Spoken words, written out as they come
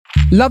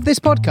Love this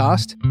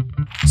podcast?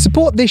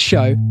 Support this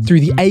show through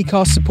the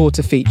Acast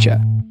supporter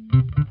feature.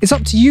 It's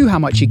up to you how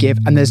much you give,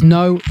 and there's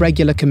no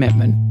regular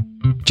commitment.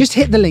 Just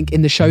hit the link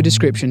in the show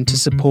description to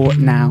support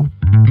now.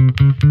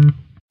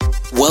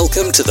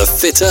 Welcome to the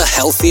Fitter,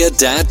 Healthier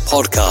Dad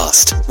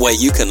podcast, where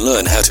you can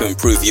learn how to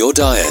improve your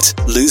diet,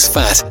 lose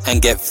fat, and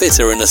get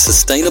fitter in a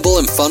sustainable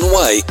and fun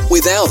way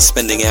without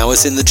spending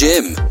hours in the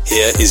gym.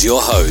 Here is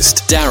your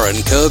host,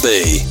 Darren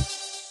Kirby.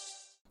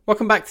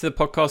 Welcome back to the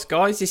podcast,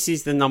 guys. This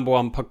is the number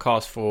one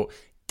podcast for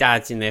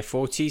dads in their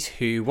 40s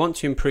who want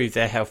to improve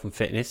their health and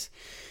fitness.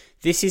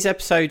 This is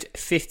episode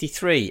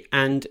 53,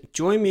 and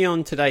join me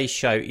on today's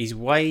show is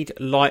Wade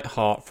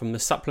Lightheart from the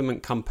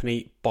supplement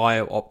company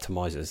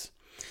Bio-Optimizers.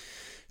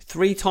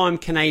 Three-time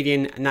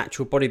Canadian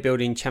natural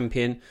bodybuilding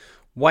champion,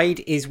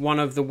 Wade is one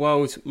of the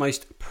world's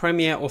most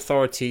premier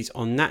authorities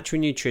on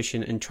natural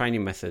nutrition and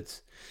training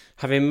methods.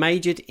 Having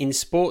majored in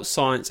sports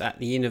science at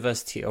the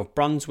University of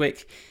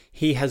Brunswick,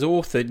 he has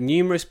authored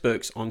numerous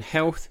books on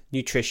health,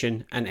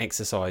 nutrition and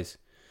exercise,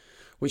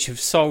 which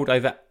have sold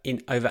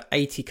in over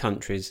 80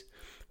 countries.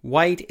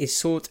 Wade is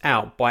sought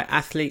out by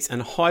athletes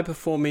and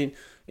high-performing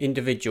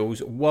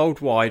individuals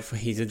worldwide for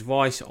his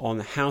advice on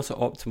how to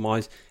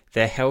optimize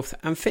their health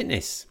and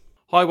fitness.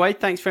 Hi Wade,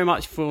 thanks very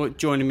much for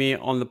joining me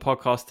on the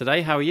podcast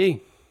today. How are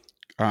you?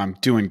 I'm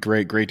doing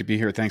great. Great to be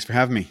here. Thanks for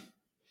having me.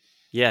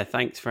 Yeah,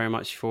 thanks very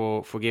much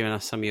for giving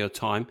us some of your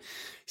time.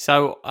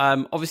 So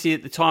obviously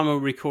at the time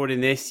of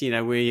recording this,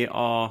 we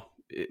are,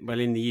 well,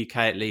 in the UK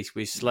at least,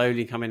 we're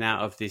slowly coming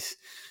out of this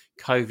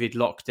COVID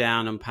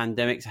lockdown and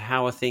pandemic. So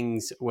how are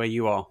things where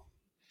you are?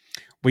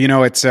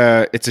 Well, it's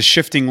a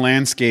shifting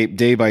landscape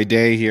day by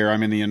day here.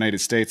 I'm in the United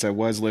States. I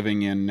was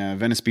living in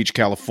Venice Beach,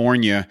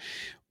 California,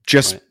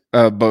 just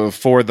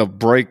before the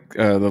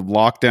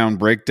lockdown,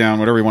 breakdown,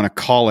 whatever you want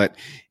to call it.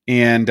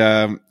 And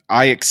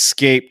I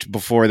escaped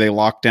before they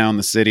locked down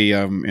the city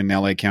in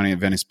LA County at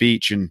Venice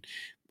Beach, and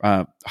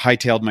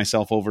hightailed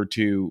myself over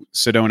to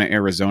Sedona,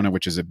 Arizona,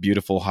 which is a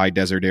beautiful high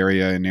desert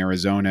area in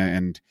Arizona.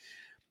 And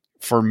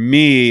for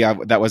me,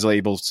 that was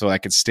able so I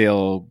could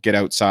still get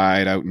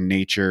outside, out in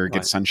nature,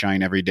 get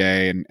sunshine every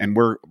day. And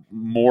we're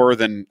more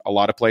than a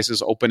lot of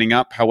places opening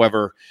up.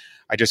 However,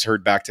 I just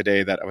heard back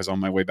today that I was on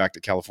my way back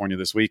to California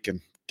this week,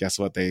 and guess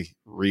what? They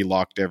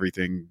relocked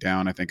everything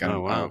down. I think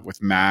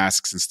with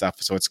masks and stuff.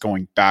 So it's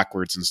going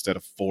backwards instead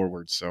of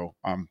forwards. So,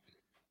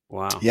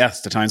 wow. Yes,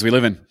 the times we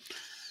live in.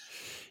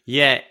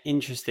 Yeah,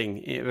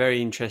 interesting.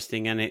 Very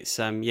interesting. And it's,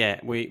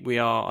 we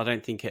are, I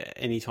don't think at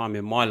any time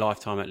in my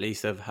lifetime, at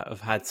least,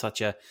 have had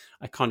such a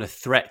kind of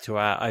threat to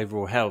our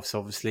overall health. So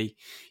obviously,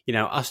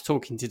 us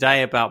talking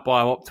today about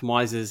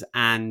Bio-Optimizers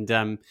and,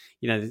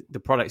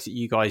 the products that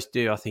you guys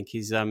do, I think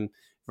is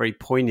very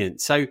poignant.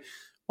 So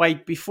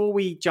Wade, before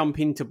we jump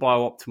into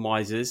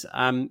Bio-Optimizers,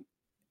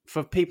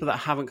 for people that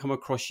haven't come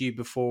across you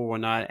before or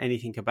know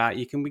anything about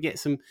you, can we get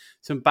some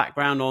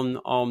background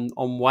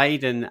on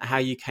Wade and how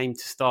you came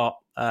to start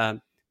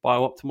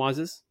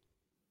Bio-Optimizers?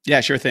 Yeah,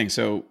 sure thing.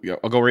 So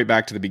I'll go right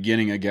back to the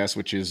beginning, I guess,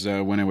 which is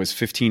when I was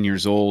 15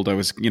 years old. I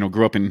was,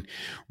 grew up in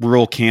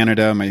rural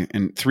Canada,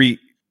 and three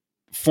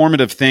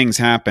formative things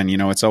happen.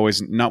 It's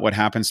always not what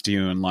happens to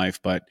you in life,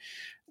 but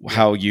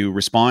how you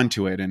respond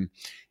to it. And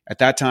at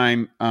that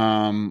time,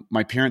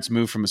 my parents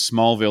moved from a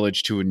small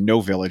village to a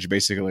no village.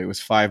 Basically, it was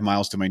 5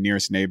 miles to my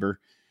nearest neighbor.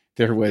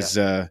 There was,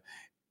 it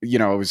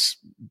was,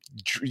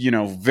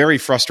 very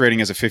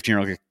frustrating as a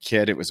 15-year-old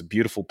kid. It was a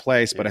beautiful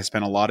place, but I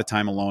spent a lot of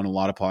time alone, a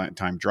lot of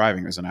time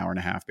driving. It was an hour and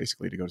a half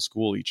basically to go to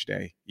school each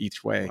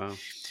way. Wow.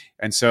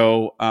 And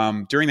so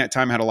during that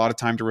time, I had a lot of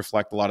time to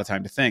reflect, a lot of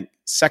time to think.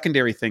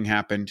 Secondary thing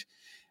happened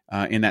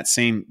in that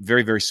same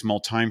very, very small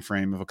time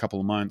frame of a couple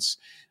of months.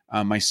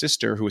 My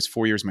sister, who was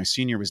 4 years my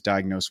senior, was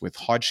diagnosed with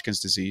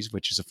Hodgkin's disease,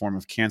 which is a form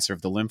of cancer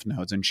of the lymph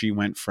nodes. And she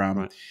went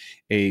from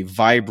a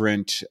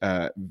vibrant,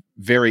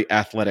 very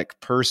athletic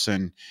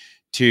person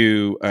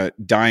to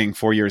dying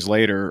 4 years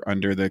later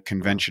under the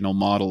conventional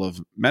model of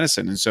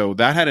medicine. And so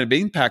that had an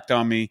impact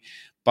on me.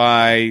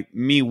 By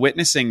me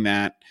witnessing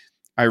that,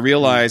 I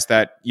realized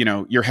that,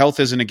 your health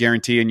isn't a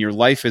guarantee and your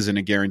life isn't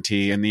a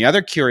guarantee. And the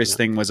other curious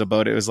thing was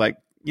about it was like,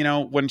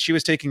 when she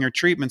was taking her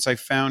treatments, I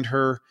found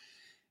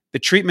the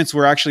treatments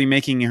were actually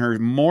making her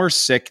more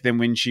sick than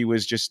when she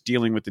was just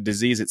dealing with the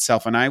disease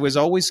itself. And I was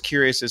always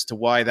curious as to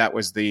why that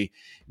was the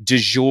du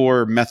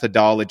jour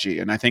methodology.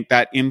 And I think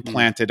that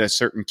implanted a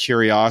certain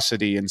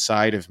curiosity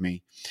inside of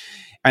me.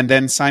 And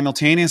then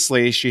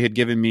simultaneously, she had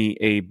given me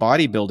a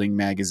bodybuilding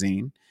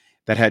magazine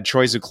that had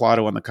Troy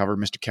Zuclato on the cover,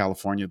 Mr.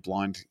 California,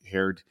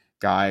 blonde-haired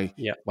guy,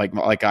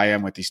 like I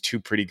am, with these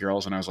two pretty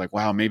girls. And I was like,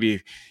 wow,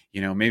 maybe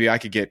I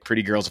could get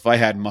pretty girls if I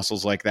had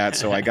muscles like that.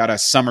 So I got a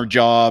summer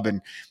job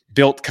and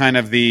built kind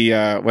of the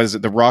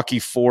the Rocky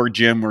IV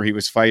gym where he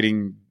was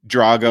fighting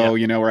Drago,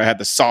 where I had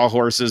the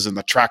sawhorses and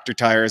the tractor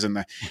tires and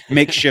the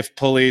makeshift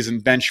pulleys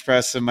and bench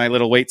press and my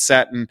little weight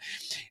set,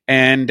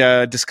 and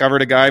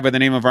discovered a guy by the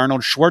name of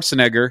Arnold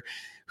Schwarzenegger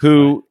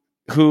who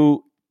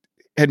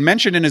had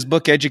mentioned in his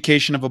book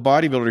Education of a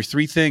Bodybuilder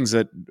three things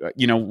that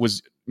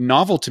was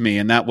novel to me,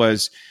 and that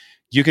was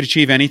you could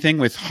achieve anything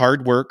with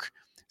hard work,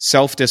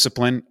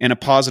 self-discipline, and a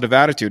positive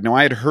attitude. Now,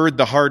 I had heard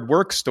the hard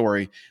work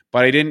story,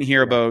 but I didn't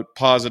hear about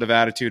positive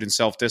attitude and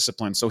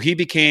self-discipline. So he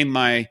became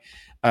my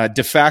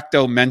de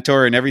facto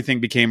mentor, and everything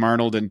became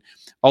Arnold. And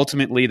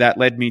ultimately, that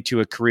led me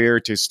to a career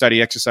to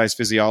study exercise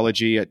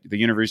physiology at the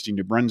University of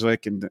New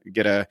Brunswick and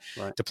get a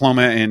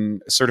diploma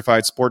in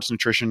certified sports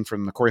nutrition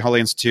from the Corey Holly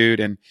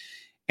Institute.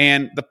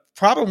 And the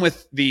problem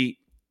with the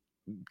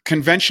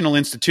conventional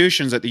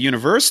institutions at the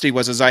university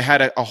was I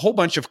had a whole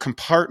bunch of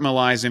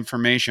compartmentalized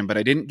information, but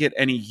I didn't get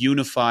any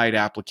unified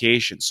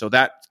application. So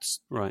that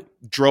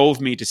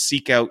drove me to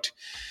seek out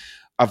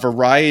a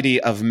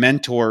variety of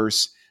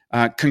mentors.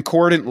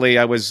 Concordantly,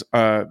 I was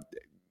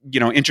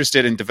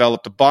interested and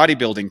developed a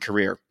bodybuilding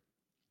career.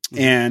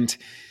 And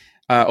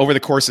over the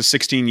course of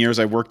 16 years,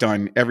 I worked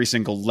on every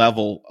single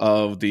level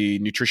of the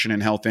nutrition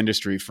and health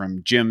industry,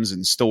 from gyms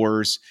and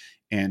stores,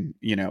 and,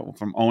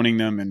 from owning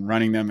them and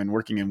running them and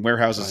working in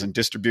warehouses and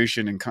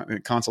distribution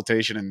and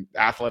consultation and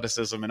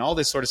athleticism and all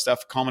this sort of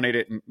stuff,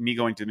 culminated in me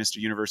going to Mr.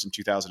 Universe in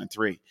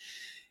 2003.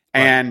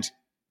 And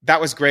that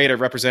was great. I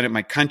represented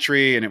my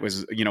country, and it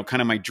was,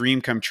 kind of my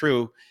dream come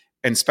true.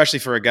 And especially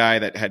for a guy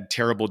that had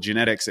terrible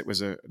genetics, it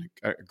was a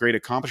great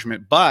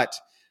accomplishment. But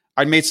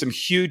I made some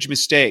huge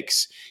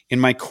mistakes. In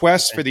my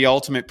quest for the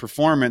ultimate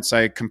performance,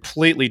 I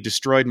completely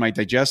destroyed my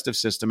digestive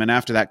system. And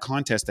after that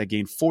contest, I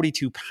gained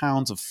 42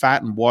 pounds of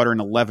fat and water in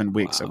 11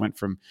 weeks. Wow. I went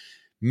from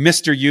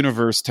Mr.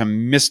 Universe to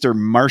Mr.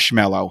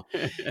 Marshmallow.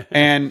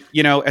 And,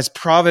 as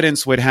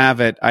Providence would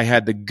have it, I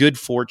had the good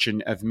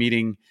fortune of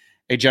meeting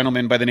a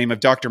gentleman by the name of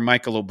Dr.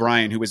 Michael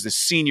O'Brien, who was this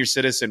senior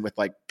citizen with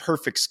like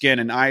perfect skin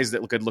and eyes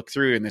that could look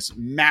through, and this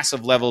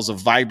massive levels of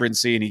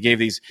vibrancy. And he gave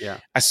these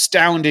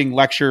astounding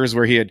lectures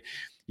where he had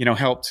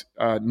helped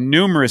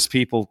numerous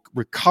people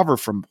recover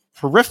from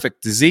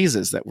horrific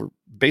diseases that were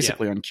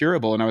basically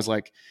uncurable. And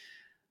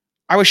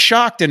I was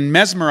shocked and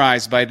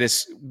mesmerized by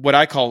this, what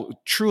I call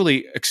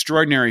truly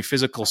extraordinary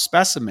physical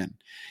specimen.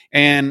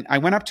 And I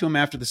went up to him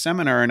after the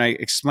seminar and I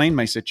explained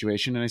my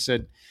situation. And I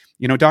said,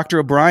 Dr.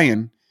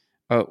 O'Brien,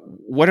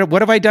 what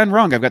have I done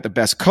wrong? I've got the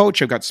best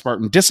coach. I've got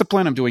Spartan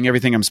discipline. I'm doing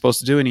everything I'm supposed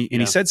to do. And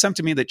he said something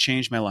to me that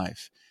changed my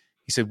life.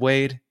 He said,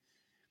 Wade,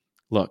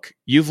 look,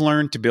 you've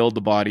learned to build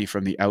the body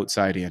from the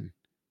outside in,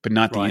 but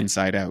not the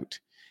inside out.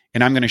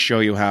 And I'm going to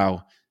show you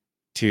how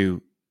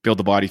to build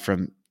the body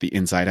from the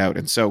inside out.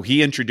 And so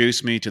he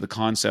introduced me to the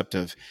concept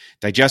of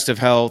digestive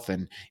health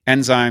and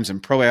enzymes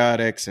and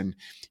probiotics and,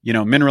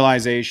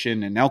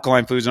 mineralization and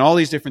alkaline foods and all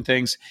these different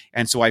things.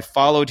 And so I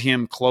followed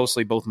him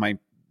closely, both my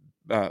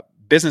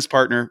business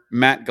partner,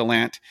 Matt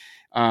Gallant.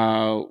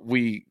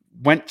 We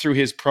went through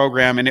his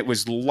program, and it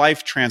was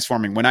life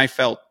transforming. When I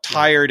felt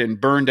tired and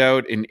burned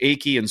out and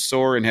achy and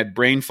sore and had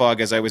brain fog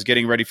as I was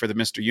getting ready for the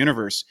Mr.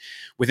 Universe,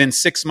 within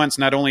 6 months,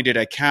 not only did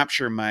I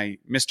capture my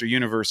Mr.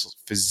 Universe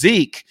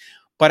physique,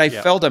 but I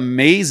felt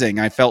amazing.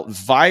 I felt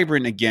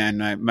vibrant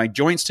again. My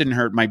joints didn't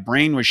hurt. My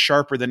brain was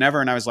sharper than ever.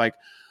 And I was like,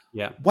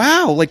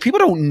 wow, like people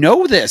don't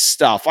know this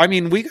stuff. I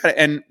mean, we got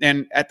and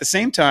at the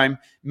same time,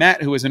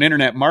 Matt, who was an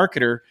internet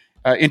marketer,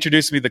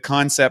 introduced me to the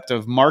concept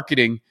of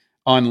marketing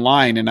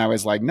online. And I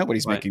was like,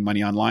 nobody's making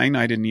money online.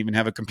 I didn't even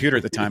have a computer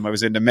at the time. I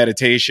was into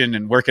meditation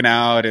and working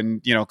out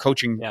and,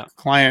 coaching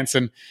clients.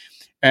 And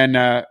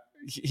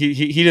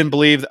he didn't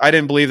believe, I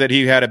didn't believe that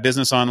he had a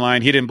business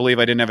online. He didn't believe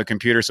I didn't have a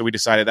computer. So we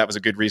decided that was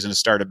a good reason to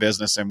start a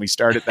business. And we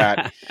started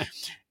that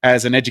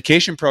as an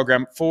education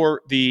program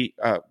for the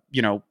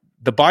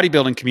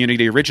bodybuilding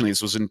community originally.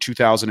 This was in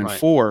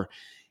 2004.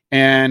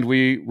 And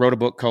we wrote a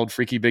book called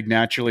Freaky Big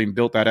Naturally and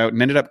built that out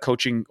and ended up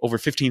coaching over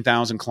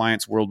 15,000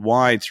 clients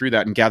worldwide through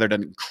that and gathered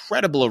an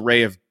incredible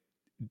array of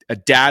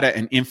data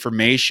and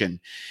information.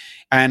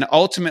 And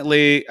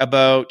ultimately,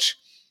 about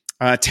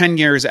 10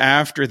 years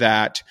after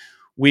that,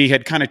 we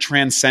had kind of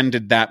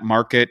transcended that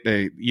market.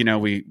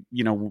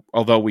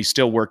 Although we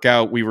still work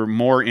out, we were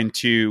more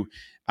into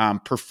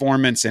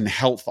performance and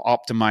health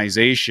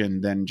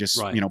optimization than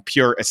just,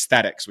 pure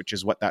aesthetics, which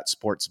is what that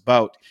sport's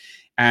about.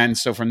 And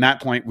so from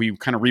that point, we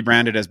kind of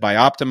rebranded as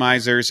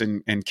Bioptimizers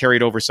and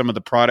carried over some of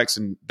the products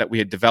that we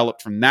had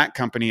developed from that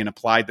company and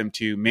applied them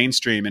to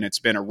mainstream. And it's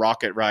been a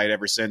rocket ride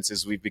ever since,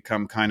 as we've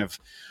become kind of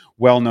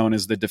well known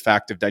as the de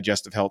facto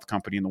digestive health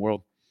company in the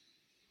world.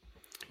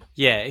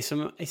 Yeah, it's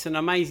an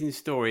amazing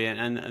story,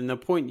 and the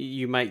point that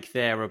you make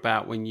there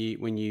about when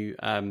you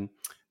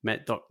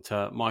met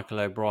Dr.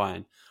 Michael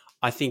O'Brien,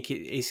 I think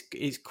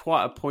it's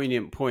quite a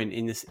poignant point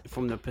in this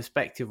from the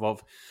perspective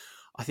of,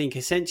 I think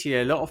essentially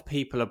a lot of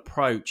people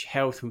approach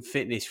health and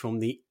fitness from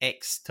the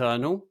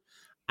external,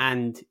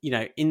 and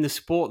in the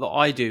sport that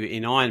I do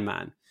in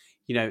Ironman,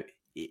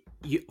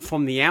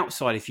 from the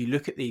outside, if you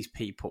look at these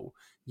people,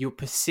 you're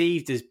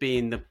perceived as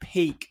being the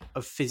peak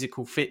of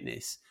physical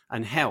fitness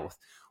and health.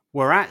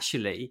 Where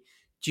actually,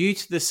 due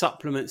to the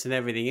supplements and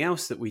everything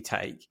else that we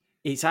take,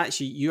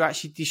 you're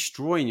actually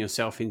destroying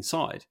yourself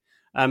inside.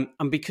 And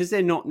because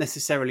they're not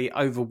necessarily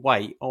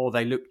overweight or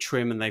they look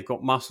trim and they've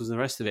got muscles and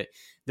the rest of it,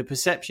 the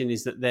perception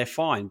is that they're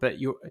fine. But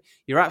you're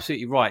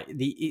absolutely right.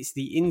 It's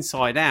the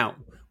inside out,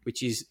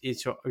 which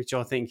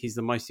I think is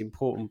the most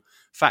important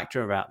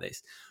factor about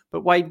this.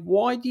 But Wade,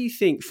 why do you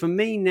think, for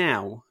me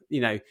now,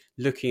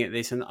 looking at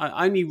this, and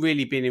I only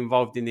really been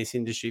involved in this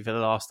industry for the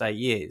last 8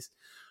 years,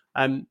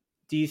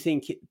 do you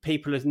think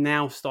people are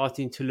now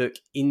starting to look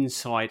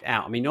inside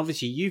out? I mean,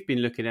 obviously you've been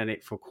looking at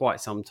it for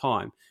quite some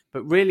time,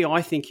 but really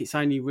I think it's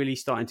only really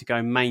starting to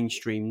go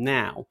mainstream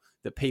now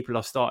that people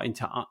are starting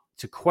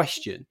to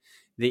question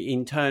the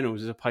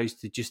internals as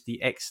opposed to just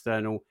the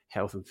external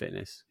health and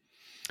fitness.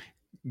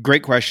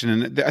 Great question.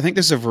 And I think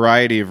there's a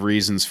variety of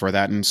reasons for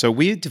that. And so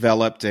we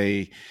developed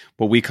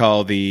what we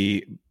call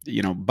the,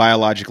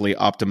 biologically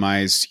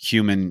optimized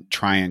human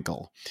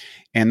triangle.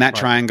 And that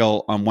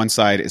triangle on one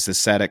side is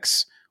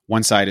aesthetics,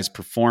 one side is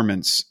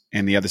performance,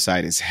 and the other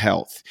side is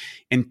health.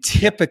 And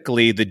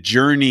typically the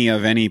journey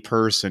of any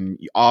person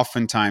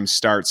oftentimes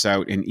starts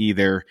out in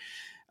either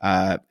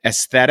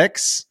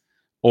aesthetics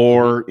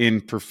or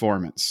in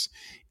performance.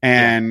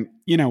 And,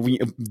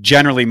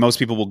 generally most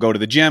people will go to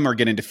the gym or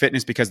get into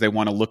fitness because they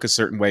want to look a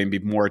certain way and be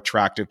more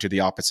attractive to the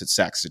opposite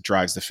sex. It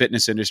drives the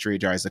fitness industry, it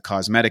drives the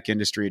cosmetic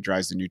industry, it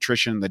drives the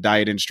nutrition, the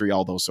diet industry,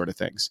 all those sort of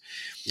things.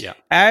 Yeah.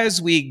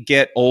 As we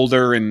get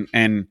older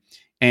and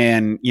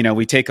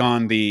we take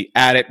on the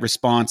added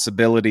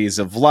responsibilities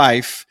of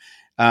life,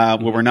 where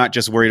we're not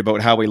just worried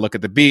about how we look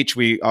at the beach.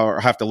 We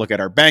have to look at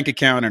our bank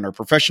account and our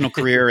professional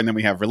career, and then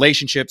we have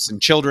relationships and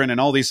children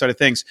and all these sort of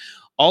things.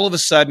 All of a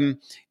sudden,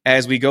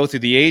 as we go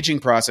through the aging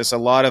process, a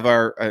lot of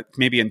our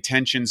maybe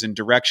intentions and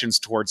directions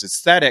towards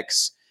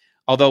aesthetics,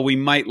 although we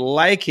might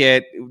like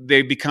it,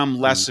 they become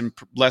less and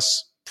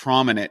less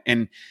prominent,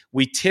 and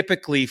we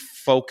typically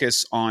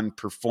focus on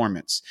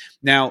performance.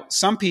 Now,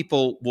 some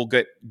people will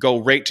go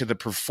right to the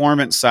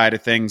performance side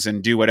of things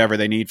and do whatever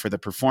they need for the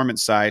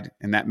performance side,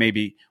 and that may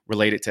be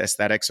related to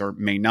aesthetics or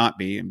may not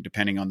be,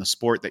 depending on the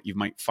sport that you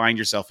might find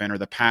yourself in or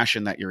the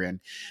passion that you're in.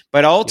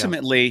 But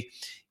ultimately,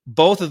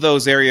 both of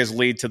those areas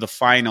lead to the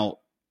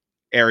final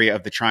area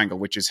of the triangle,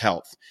 which is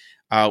health.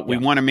 We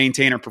want to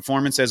maintain our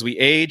performance as we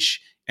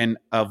age and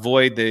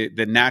avoid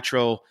the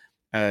natural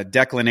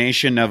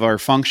declination of our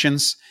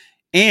functions.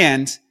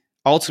 And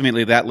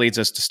ultimately, that leads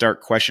us to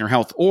start questioning our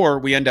health, or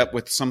we end up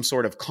with some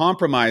sort of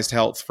compromised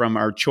health from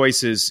our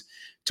choices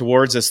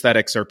towards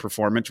aesthetics or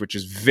performance, which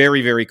is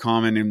very, very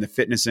common in the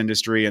fitness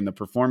industry and the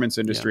performance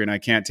industry. And I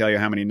can't tell you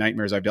how many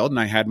nightmares I've dealt, and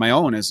I had my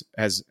own as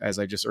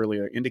I just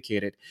earlier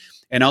indicated.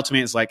 And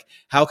ultimately, it's like,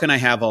 how can I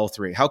have all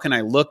three? How can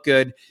I look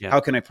good? How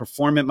can I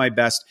perform at my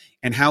best?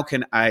 And how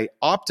can I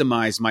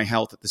optimize my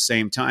health at the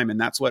same time? And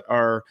that's what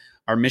our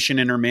mission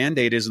and our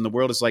mandate is in the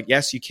world. Is like,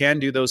 yes, you can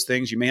do those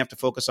things. You may have to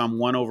focus on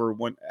one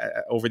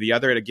over the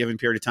other at a given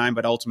period of time,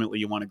 but ultimately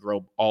you want to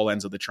grow all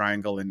ends of the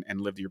triangle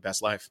and live your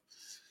best life.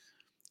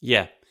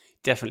 Yeah,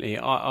 definitely.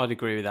 I'd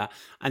agree with that.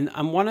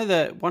 And one of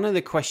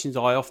the questions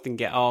I often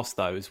get asked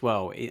though as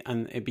well,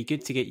 and it'd be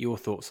good to get your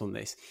thoughts on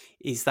this,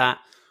 is that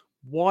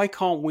why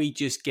can't we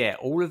just get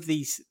all of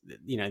these,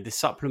 the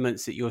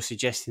supplements that you're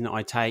suggesting that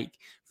I take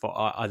for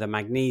either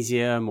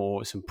magnesium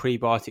or some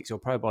prebiotics or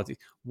probiotics?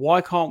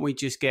 Why can't we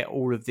just get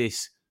all of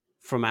this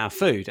from our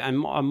food? And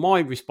my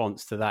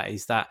response to that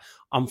is that,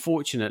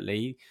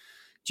 unfortunately,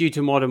 due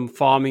to modern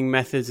farming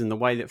methods and the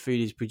way that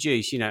food is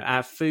produced,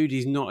 our food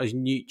is not as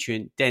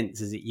nutrient dense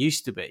as it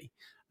used to be.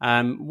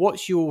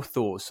 What's your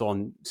thoughts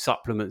on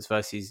supplements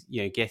versus,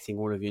 getting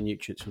all of your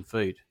nutrients from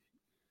food?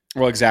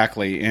 Well,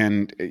 exactly.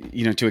 And,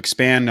 to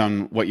expand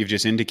on what you've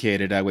just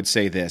indicated, I would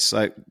say this.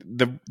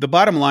 The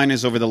bottom line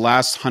is, over the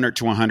last 100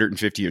 to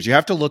 150 years, you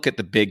have to look at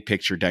the big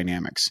picture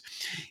dynamics.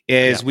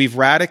 We've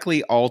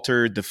radically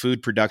altered the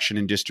food production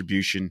and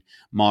distribution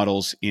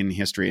models in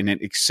history. And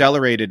it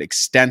accelerated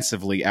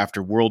extensively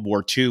after World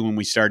War II, when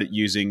we started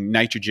using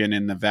nitrogen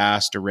in the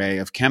vast array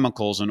of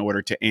chemicals in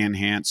order to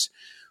enhance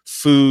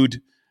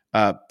food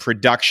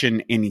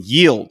production and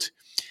yield.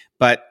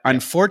 But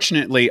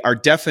unfortunately, our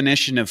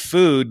definition of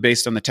food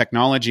based on the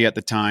technology at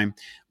the time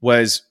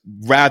was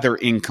rather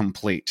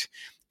incomplete.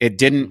 It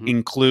didn't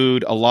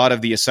include a lot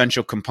of the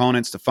essential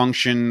components to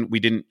function.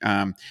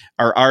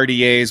 Our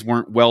RDAs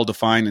weren't well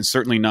defined, and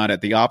certainly not at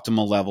the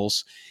optimal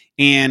levels.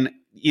 And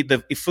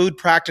the food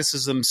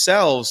practices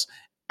themselves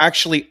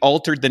actually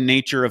altered the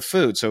nature of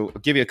food. So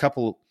I'll give you a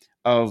couple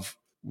of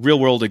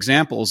real-world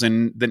examples.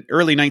 In the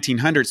early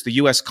 1900s, the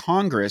U.S.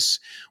 Congress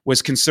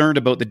was concerned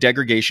about the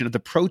degradation of the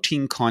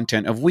protein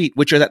content of wheat,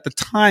 which at the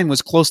time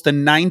was close to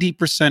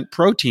 90%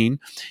 protein,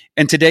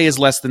 and today is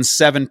less than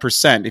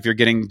 7% if you're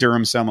getting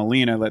durum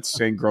semolina, let's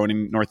say, grown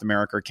in North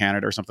America or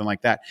Canada or something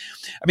like that.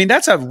 I mean,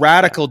 that's a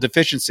radical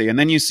deficiency. And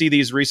then you see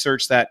these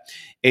research that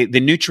the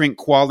nutrient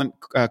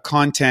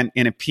content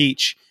in a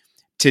peach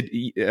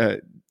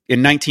in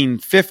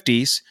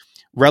 1950s,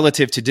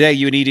 relative today,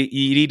 you need to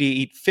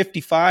eat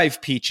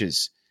 55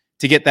 peaches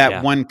to get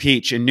that one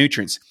peach in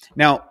nutrients.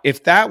 Now,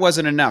 if that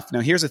wasn't enough,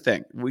 now here's the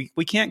thing.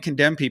 We can't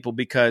condemn people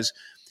because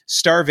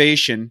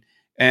starvation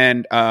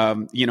and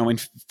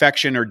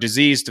infection or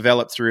disease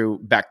developed through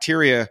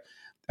bacteria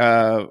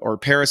or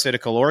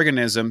parasitical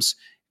organisms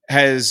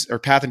or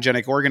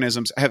pathogenic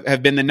organisms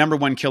have been the number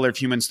one killer of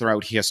humans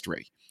throughout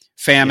history.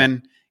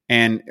 Famine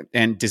and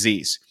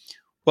disease.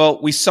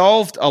 Well, we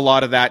solved a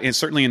lot of that, and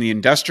certainly in the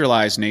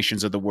industrialized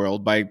nations of the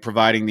world, by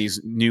providing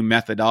these new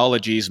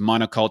methodologies,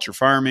 monoculture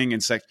farming,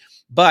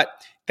 but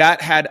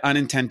that had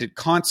unintended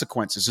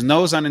consequences. And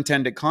those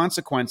unintended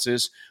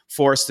consequences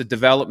forced the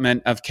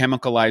development of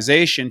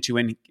chemicalization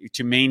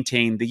to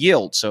maintain the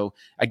yield. So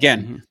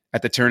again,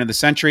 at the turn of the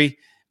century,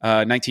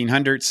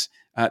 1900s,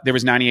 there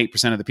was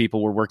 98% of the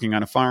people were working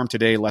on a farm.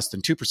 Today, less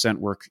than 2%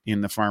 work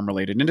in the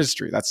farm-related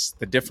industry. That's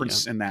the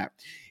difference in that.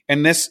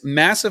 And this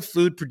massive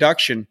food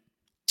production,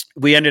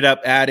 we ended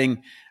up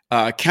adding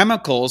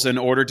chemicals in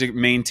order to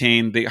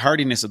maintain the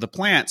hardiness of the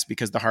plants,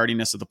 because the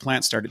hardiness of the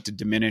plants started to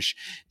diminish.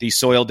 The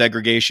soil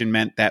degradation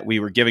meant that we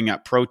were giving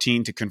up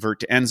protein to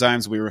convert to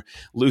enzymes. We were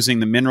losing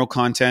the mineral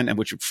content, and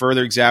which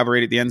further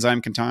exacerbated the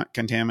enzyme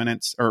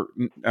contaminants or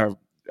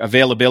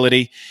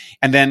availability.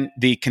 And then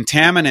the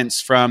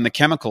contaminants from the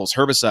chemicals,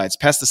 herbicides,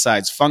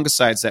 pesticides,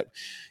 fungicides that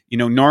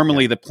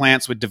normally the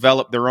plants would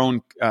develop their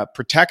own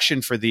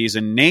protection for these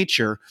in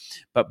nature,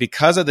 but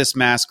because of this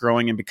mass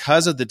growing and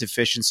because of the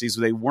deficiencies,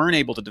 they weren't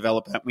able to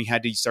develop that. We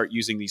had to start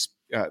using these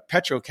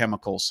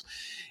petrochemicals.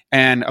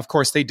 And of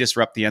course, they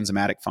disrupt the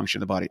enzymatic function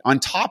of the body. On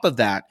top of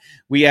that,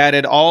 we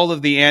added all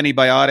of the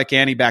antibiotic,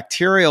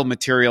 antibacterial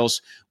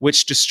materials,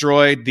 which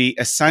destroyed the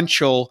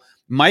essential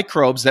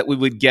microbes that we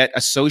would get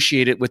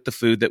associated with the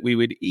food that we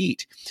would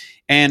eat.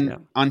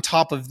 And on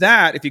top of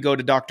that, if you go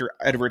to Dr.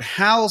 Edward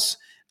Howell's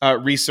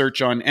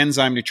research on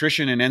enzyme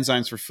nutrition and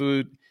enzymes for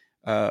food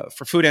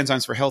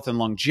enzymes for health and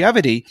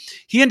longevity,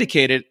 he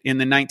indicated in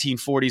the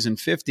 1940s and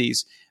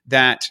 50s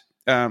that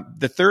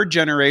the third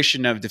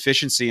generation of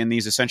deficiency in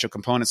these essential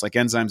components like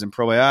enzymes and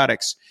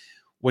probiotics,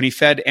 when he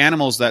fed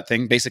animals that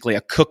thing, basically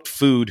a cooked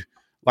food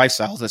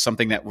lifestyle, that's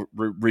something that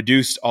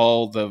reduced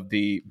all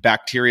the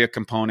bacteria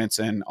components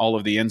and all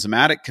of the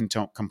enzymatic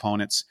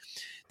components.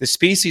 The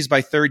species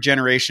by third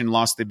generation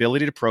lost the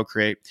ability to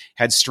procreate,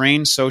 had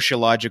strange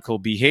sociological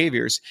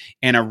behaviors,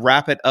 and a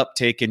rapid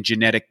uptake in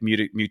genetic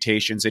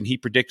mutations. And he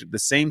predicted the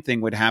same thing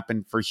would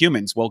happen for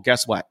humans. Well,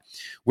 guess what?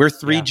 We're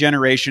three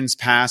generations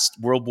past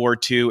World War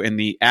II and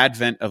the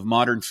advent of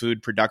modern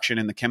food production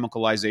and the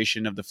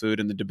chemicalization of the food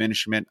and the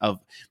diminishment of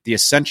the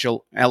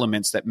essential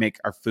elements that make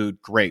our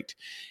food great.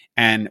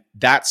 And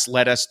that's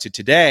led us to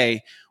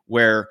today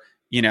where,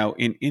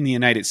 in the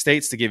United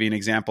States, to give you an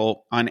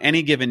example, on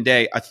any given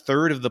day, a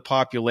third of the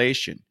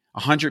population,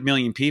 100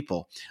 million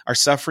people, are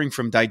suffering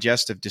from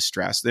digestive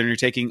distress. They're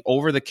taking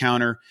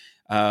over-the-counter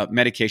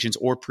medications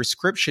or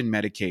prescription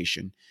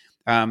medication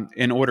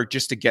in order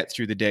just to get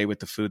through the day with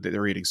the food that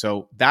they're eating.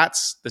 So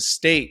that's the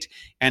state.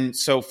 And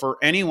so for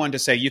anyone to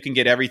say you can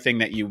get everything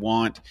that you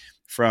want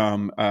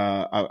from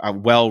a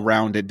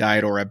well-rounded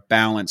diet or a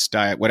balanced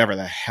diet, whatever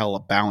the hell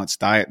a balanced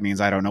diet means,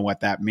 I don't know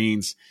what that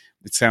means.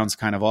 It sounds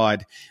kind of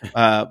odd.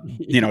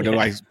 Do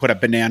I put a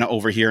banana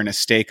over here and a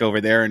steak over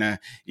there and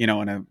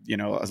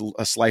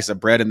a slice of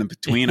bread in the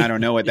between? I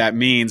don't know what that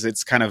means.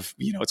 It's kind of,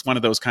 it's one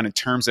of those kind of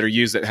terms that are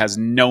used that has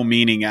no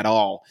meaning at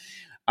all.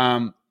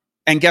 And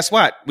guess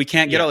what? We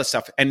can't get all this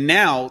stuff. And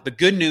now the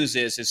good news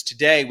is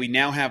today we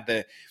now have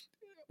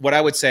what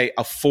I would say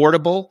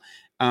affordable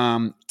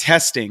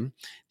testing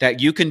that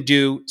you can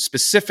do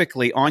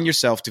specifically on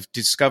yourself to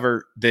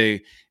discover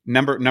the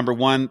number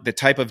one, the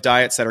type of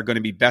diets that are going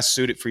to be best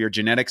suited for your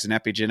genetics and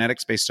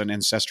epigenetics based on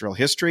ancestral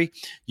history.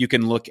 You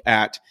can look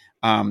at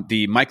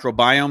the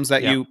microbiomes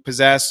that you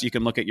possess. You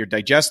can look at your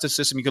digestive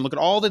system. You can look at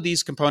all of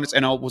these components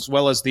and as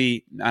well as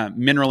the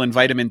mineral and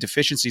vitamin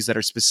deficiencies that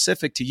are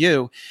specific to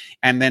you,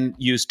 and then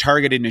use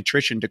targeted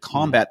nutrition to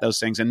combat those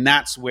things. And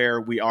that's where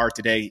we are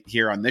today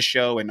here on this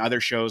show and other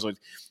shows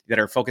that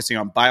are focusing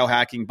on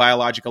biohacking,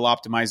 biological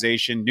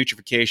optimization,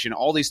 nutrification,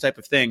 all these type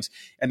of things.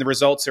 And the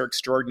results are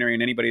extraordinary.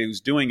 And anybody who's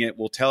doing it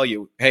will tell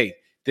you, hey,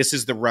 this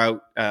is the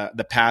route,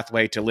 the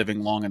pathway to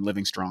living long and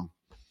living strong.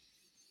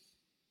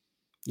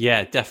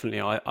 Yeah,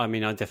 definitely. I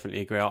mean, I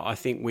definitely agree. I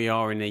think we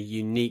are in a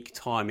unique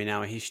time in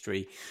our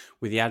history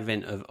with the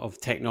advent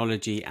of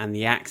technology and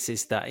the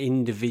access that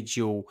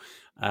individual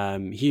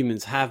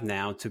humans have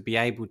now to be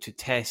able to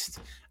test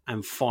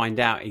and find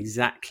out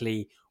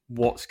exactly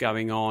what's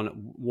going on,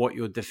 what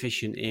you're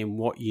deficient in,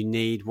 what you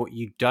need, what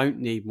you don't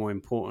need, more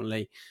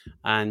importantly.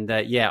 And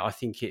I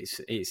think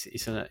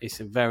it's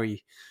a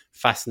very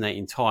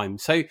fascinating time.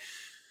 So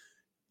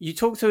you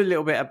talked a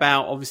little bit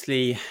about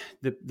obviously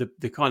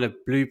the kind of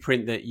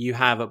blueprint that you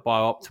have at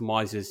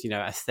BioOptimizers,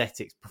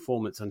 aesthetics,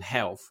 performance, and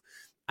health.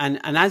 And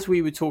as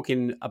we were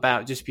talking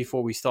about just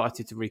before we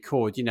started to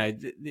record,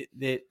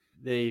 the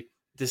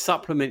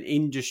supplement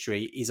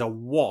industry is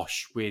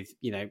awash with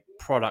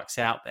products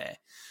out there.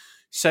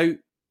 So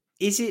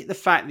is it the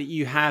fact that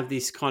you have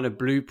this kind of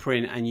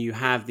blueprint and you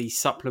have these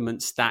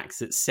supplement stacks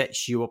that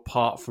sets you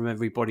apart from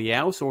everybody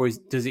else, or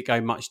does it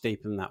go much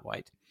deeper than that,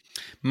 Wade?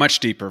 Much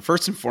deeper.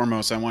 First and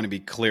foremost, I want to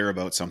be clear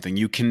about something.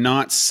 You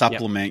cannot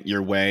supplement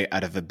your way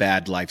out of a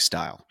bad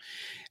lifestyle.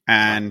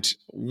 And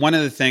one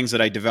of the things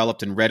that I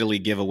developed and readily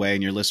give away,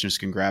 and your listeners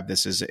can grab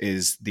this,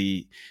 is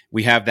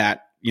we have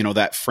that,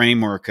 that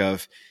framework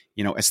of,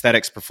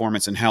 aesthetics,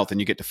 performance, and health,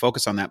 and you get to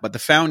focus on that. But the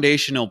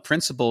foundational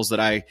principles that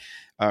I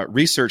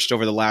researched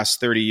over the last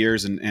 30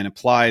 years and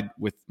applied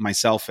with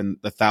myself and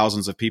the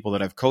thousands of people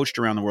that I've coached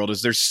around the world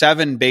is there's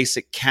 7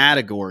 basic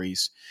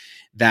categories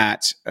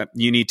that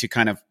you need to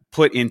kind of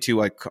put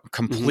into a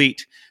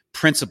complete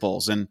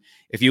principles. And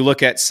if you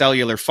look at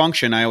cellular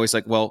function, I always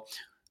well,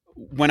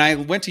 when I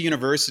went to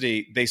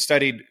university, they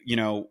studied,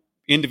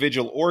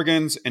 individual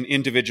organs and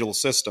individual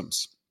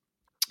systems,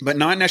 but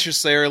not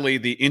necessarily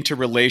the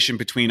interrelation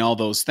between all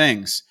those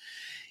things.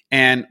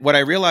 And what I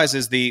realized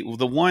is the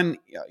one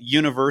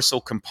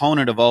universal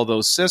component of all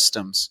those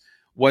systems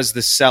was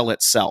the cell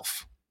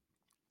itself.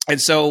 And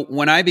so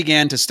when I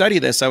began to study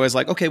this, I was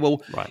like, okay,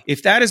 well,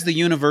 if that is the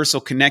universal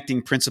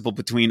connecting principle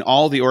between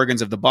all the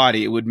organs of the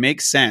body, it would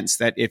make sense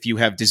that if you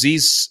have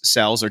disease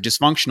cells or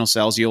dysfunctional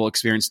cells, you'll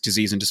experience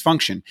disease and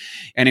dysfunction.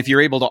 And if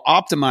you're able to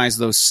optimize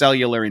those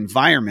cellular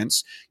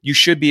environments, you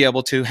should be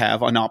able to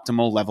have an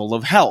optimal level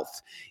of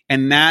health.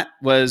 And that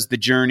was the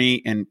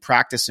journey and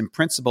practice and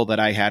principle that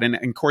I had. And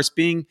of course,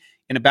 being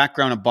in a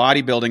background of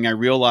bodybuilding, I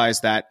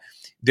realized that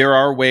there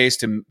are ways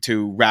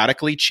to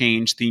radically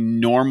change the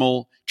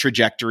normal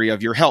trajectory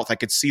of your health. I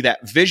could see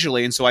that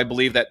visually. And so I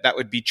believe that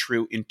would be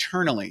true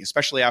internally,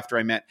 especially after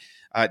I met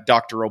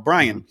Dr.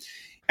 O'Brien.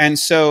 And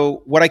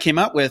so what I came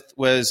up with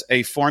was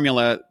a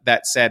formula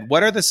that said,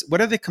 what are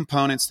the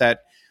components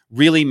that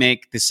really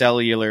make the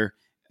cellular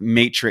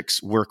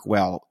matrix work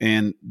well?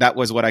 And that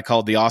was what I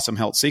called the awesome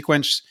health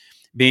sequence,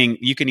 being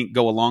you can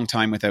go a long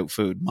time without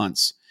food,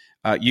 months.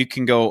 You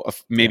can go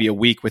maybe a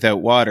week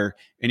without water,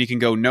 and you can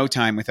go no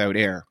time without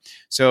air.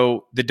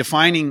 So the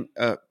defining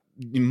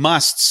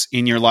musts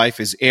in your life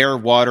is air,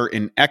 water,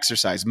 and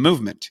exercise,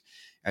 movement.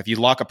 If you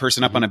lock a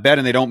person up on a bed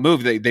and they don't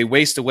move, they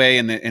waste away,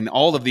 and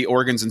all of the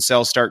organs and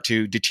cells start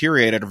to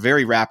deteriorate at a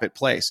very rapid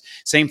pace.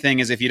 Same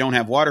thing as if you don't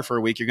have water for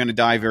a week, you're going to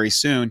die very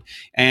soon.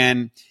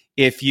 And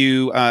if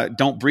you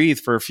don't breathe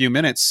for a few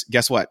minutes,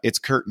 guess what? It's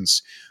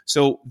curtains.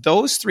 So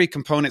those 3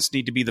 components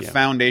need to be the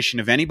foundation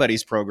of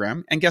anybody's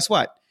program. And guess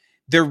what?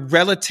 They're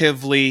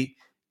relatively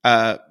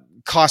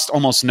cost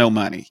almost no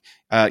money.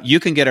 You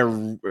can get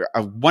a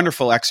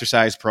wonderful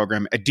exercise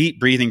program, a deep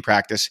breathing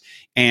practice,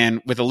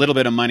 and with a little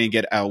bit of money,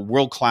 get a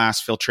world-class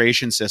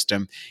filtration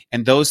system.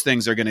 And those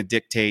things are going to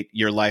dictate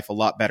your life a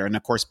lot better. And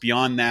of course,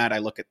 beyond that, I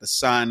look at the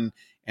sun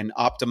and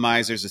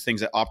optimizers, the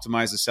things that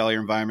optimize the cellular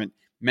environment.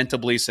 Mental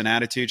beliefs and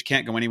attitudes. You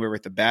can't go anywhere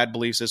with a bad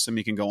belief system.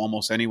 You can go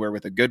almost anywhere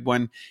with a good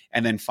one.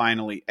 And then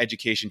finally,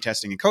 education,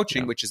 testing, and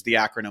coaching, which is the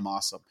acronym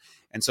AWESOME.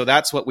 And so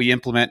that's what we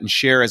implement and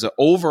share as an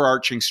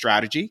overarching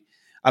strategy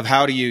of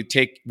how do you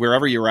take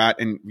wherever you're at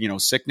in,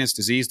 sickness,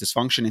 disease,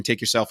 dysfunction, and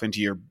take yourself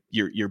into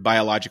your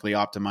biologically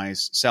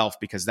optimized self,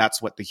 because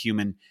that's what the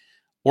human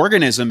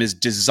organism is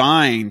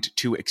designed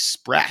to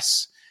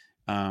express.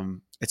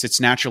 It's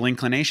its natural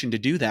inclination to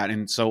do that.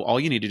 And so all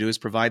you need to do is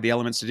provide the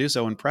elements to do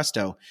so, and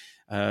presto,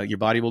 your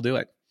body will do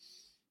it.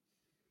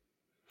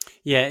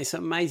 Yeah, it's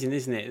amazing,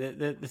 isn't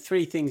it? The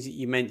 3 things that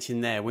you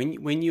mentioned there,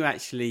 when you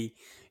actually,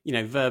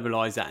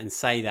 verbalize that and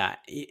say that,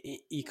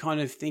 you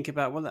kind of think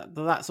about, well,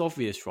 that's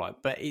obvious, right?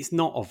 But it's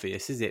not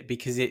obvious, is it?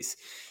 Because it's,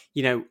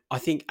 I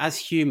think as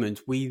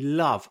humans, we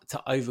love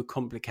to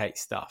overcomplicate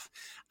stuff.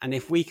 And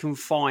if we can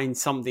find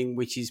something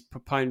which is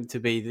proposed to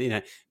be,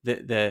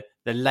 the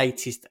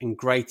latest and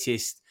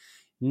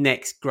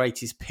next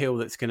greatest pill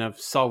that's going to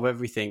solve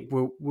everything,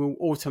 we'll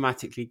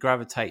automatically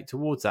gravitate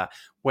towards that,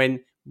 when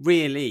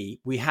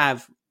really we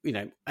have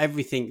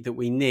everything that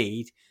we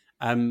need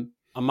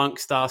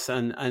amongst us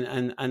and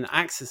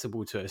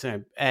accessible to us,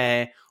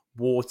 air,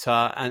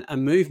 water,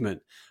 and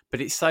movement.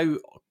 But it's so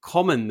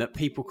common that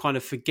people kind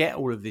of forget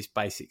all of this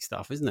basic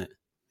stuff, isn't it?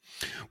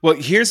 Well,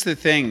 here's the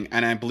thing,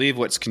 and I believe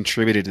what's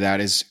contributed to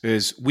that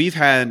is we've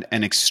had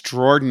an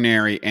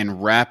extraordinary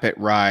and rapid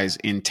rise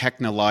in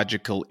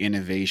technological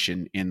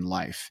innovation in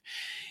life.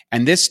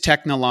 And this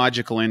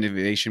technological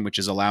innovation, which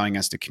is allowing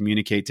us to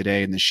communicate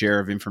today and the share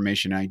of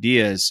information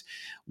ideas,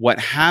 what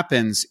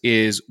happens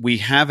is we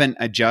haven't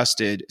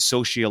adjusted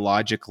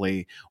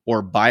sociologically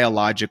or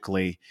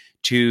biologically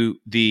to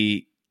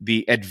the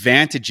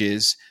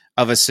advantages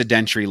of a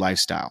sedentary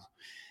lifestyle.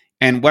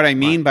 And what I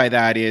mean by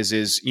that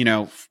is,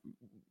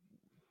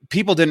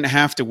 people didn't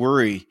have to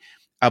worry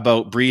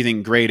about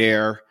breathing great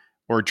air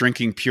or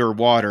drinking pure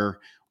water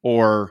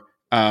or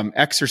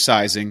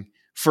exercising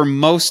for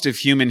most of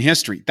human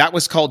history. That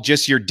was called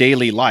just your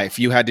daily life.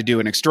 You had to do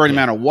an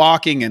extraordinary amount of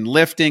walking and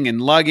lifting and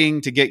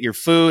lugging to get your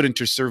food and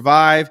to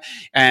survive.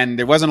 And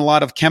there wasn't a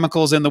lot of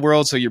chemicals in the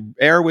world, so your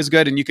air was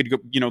good, and you could go,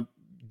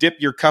 dip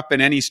your cup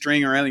in any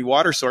string or any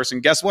water source.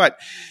 And guess what?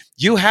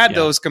 You had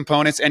those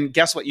components, and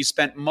guess what? You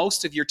spent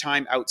most of your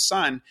time out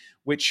sun,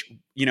 which,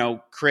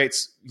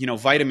 creates,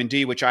 vitamin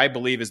D, which I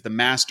believe is the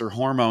master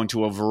hormone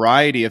to a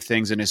variety of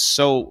things and is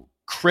so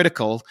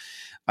critical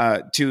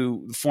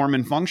to form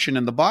and function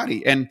in the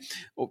body. And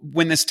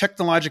when this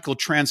technological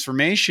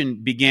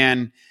transformation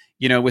began,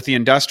 with the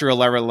industrial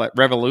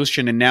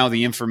revolution and now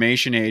the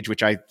information age,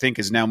 which I think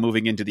is now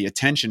moving into the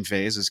attention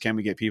phase, is can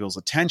we get people's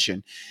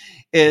attention,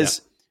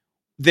 is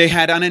they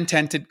had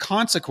unintended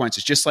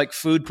consequences, just like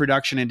food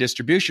production and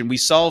distribution. We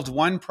solved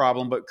one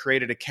problem, but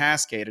created a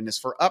cascade. And it's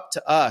for up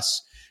to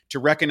us to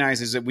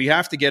recognize is that we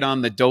have to get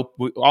on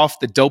off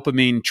the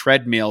dopamine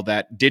treadmill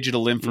that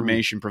digital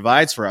information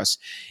provides for us,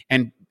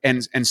 and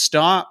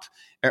stop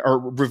or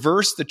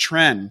reverse the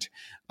trend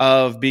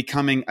of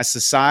becoming a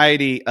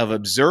society of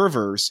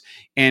observers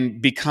and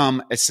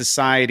become a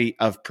society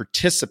of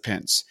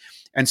participants.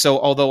 And so,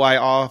 although I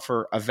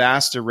offer a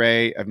vast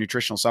array of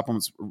nutritional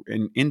supplements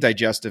in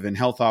digestive and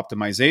health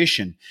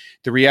optimization,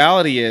 the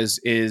reality is,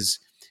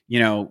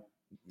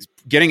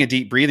 getting a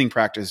deep breathing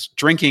practice,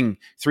 drinking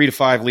 3 to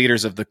 5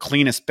 liters of the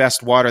cleanest,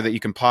 best water that you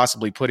can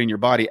possibly put in your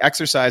body,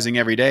 exercising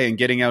every day, and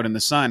getting out in the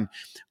sun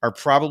are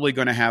probably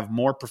going to have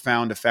more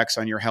profound effects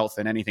on your health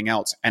than anything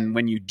else. And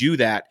when you do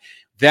that,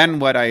 then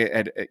what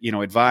I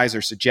advise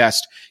or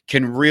suggest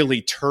can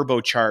really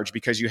turbocharge,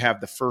 because you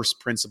have the first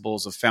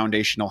principles of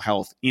foundational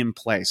health in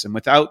place. And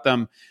without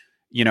them,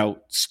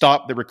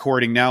 stop the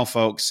recording now,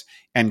 folks,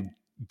 and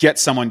get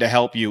someone to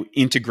help you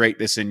integrate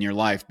this in your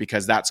life,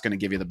 because that's going to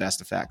give you the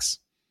best effects.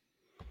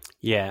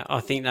 Yeah, I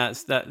think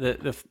that's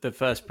the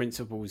first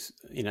principles,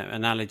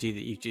 analogy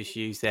that you've just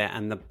used there,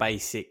 and the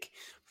basic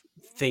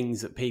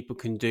things that people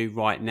can do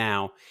right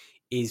now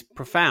is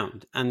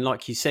profound. And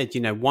like you said,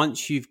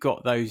 once you've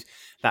got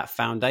that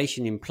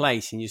foundation in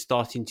place and you're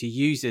starting to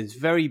use those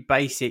very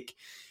basic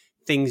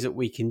things that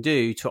we can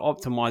do to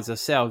optimize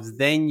ourselves,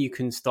 then you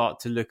can start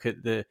to look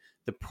at the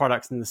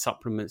products and the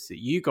supplements that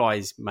you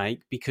guys make,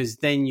 because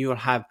then you'll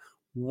have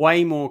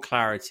way more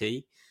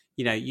clarity.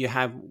 You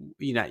have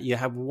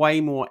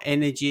way more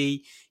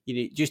energy.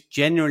 Just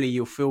generally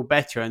you'll feel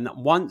better. And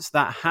once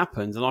that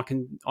happens,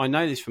 and I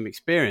know this from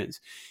experience,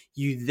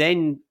 you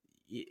then,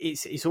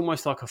 it's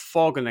almost like a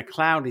fog and a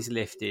cloud is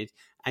lifted,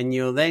 and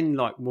you're then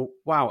like, well,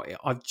 wow,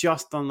 I've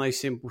just done those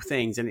simple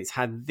things and it's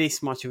had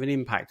this much of an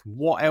impact.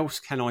 What else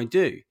can I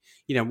do?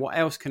 What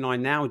else can I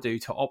now do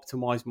to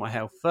optimize my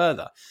health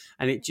further?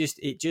 And it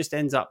just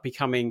ends up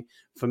becoming,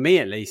 for me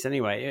at least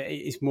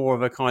anyway, it's more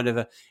of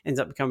a ends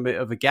up becoming a bit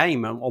of a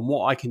game on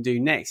what I can do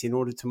next in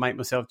order to make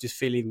myself just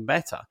feel even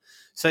better.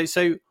 So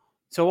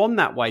on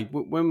that way,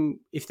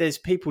 if there's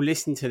people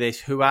listening to this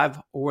who have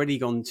already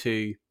gone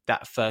to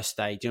that first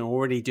stage and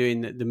already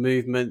doing the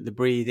movement, the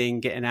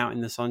breathing, getting out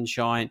in the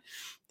sunshine,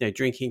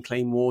 drinking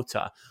clean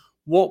water,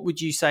 what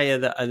would you say are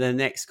the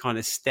next kind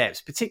of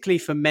steps, particularly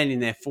for men in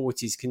their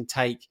 40s, can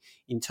take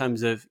in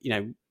terms of,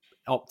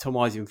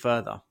 optimizing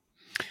further?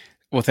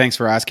 Well, thanks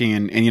for asking.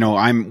 And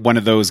I'm one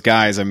of those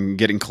guys. I'm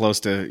getting close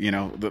to,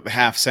 the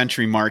half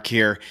century mark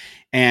here.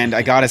 And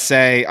I got to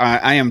say,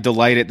 I am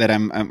delighted that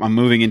I'm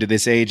moving into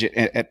this age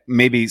at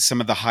maybe some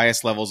of the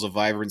highest levels of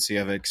vibrancy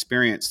I've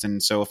experienced.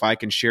 And so if I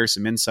can share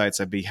some insights,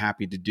 I'd be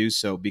happy to do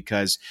so,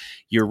 because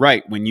you're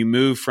right. When you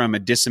move from a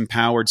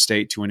disempowered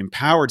state to an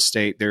empowered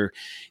state, there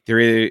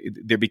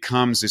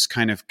becomes this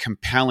kind of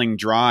compelling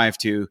drive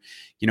to,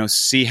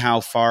 see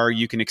how far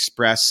you can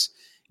express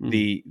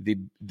the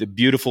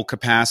beautiful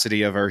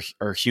capacity of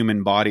our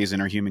human bodies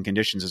and our human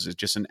conditions. Is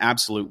just an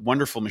absolute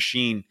wonderful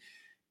machine,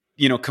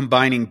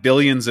 combining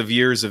billions of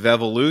years of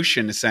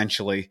evolution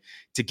essentially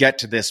to get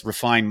to this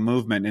refined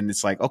movement. And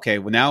it's like, okay,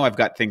 well, now I've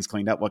got things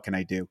cleaned up. What can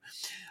I do?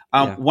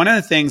 One of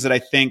the things that I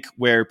think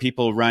where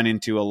people run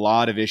into a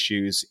lot of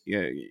issues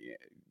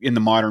in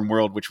the modern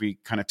world, which we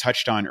kind of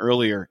touched on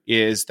earlier,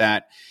 is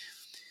that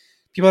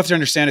people have to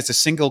understand it's a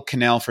single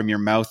canal from your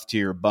mouth to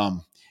your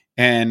bum.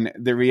 And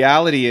the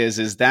reality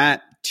is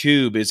that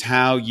tube is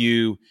how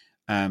you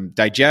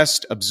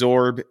digest,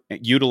 absorb,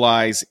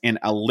 utilize, and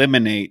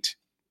eliminate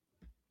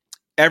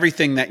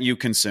everything that you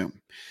consume.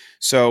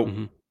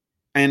 So,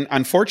 and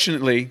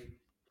unfortunately,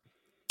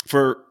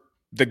 for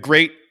the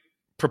great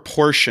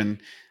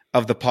proportion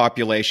of the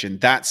population,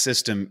 that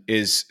system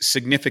is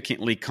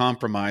significantly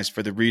compromised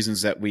for the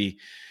reasons that we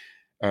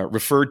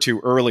referred to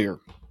earlier.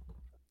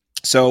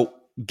 So,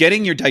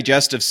 getting your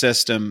digestive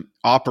system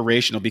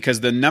operational,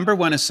 because the number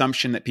one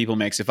assumption that people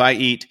make is if I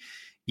eat,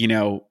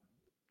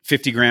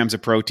 50 grams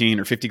of protein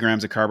or 50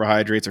 grams of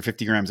carbohydrates or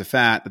 50 grams of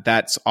fat,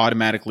 that's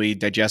automatically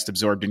digest,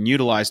 absorbed, and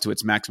utilized to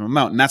its maximum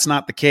amount. And that's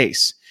not the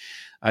case.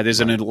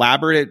 There's an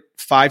elaborate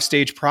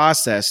 5-stage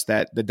process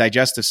that the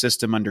digestive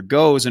system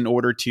undergoes in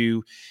order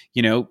to,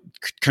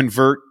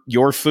 convert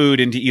your food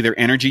into either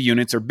energy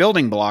units or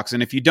building blocks.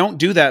 And if you don't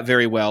do that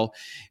very well,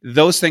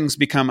 those things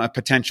become a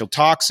potential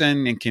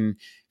toxin and can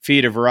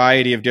feed a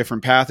variety of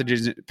different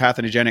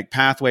pathogenic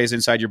pathways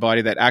inside your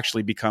body that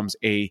actually becomes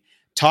a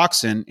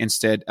toxin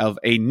instead of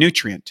a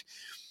nutrient.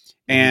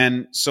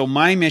 And so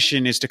my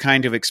mission is to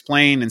kind of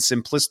explain in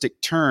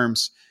simplistic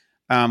terms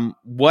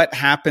what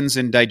happens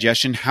in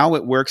digestion, how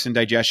it works in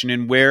digestion,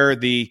 and where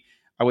the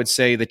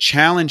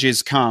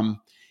challenges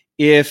come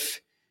if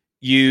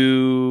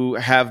you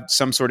have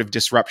some sort of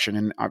disruption,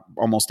 and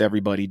almost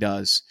everybody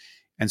does.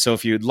 And so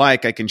if you'd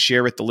like, I can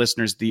share with the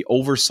listeners the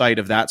oversight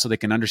of that so they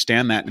can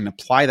understand that and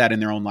apply that in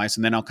their own lives.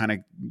 And then I'll kind of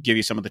give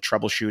you some of the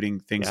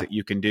troubleshooting things that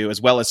you can do,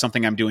 as well as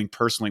something I'm doing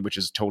personally, which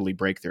is totally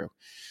breakthrough.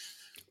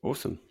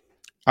 Awesome.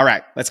 All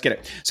right, let's get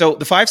it. So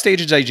the 5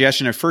 stages of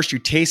digestion are: first, you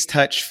taste,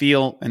 touch,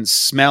 feel, and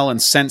smell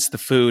and sense the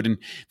food. And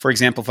for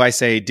example, if I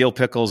say dill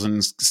pickles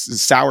and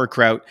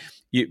sauerkraut,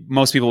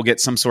 most people will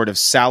get some sort of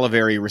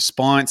salivary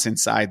response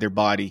inside their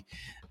body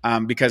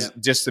because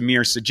just the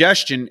mere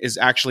suggestion is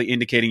actually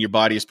indicating your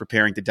body is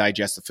preparing to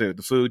digest the food.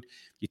 The food,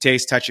 you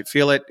taste, touch it,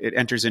 feel it, it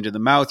enters into the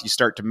mouth, you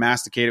start to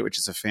masticate it, which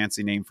is a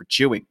fancy name for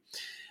chewing.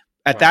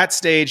 At that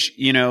stage,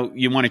 you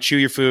want to chew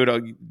your food.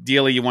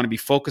 Ideally, you want to be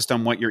focused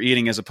on what you're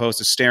eating as opposed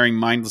to staring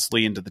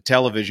mindlessly into the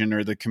television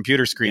or the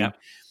computer screen.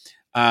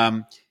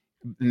 And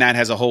that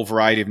has a whole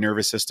variety of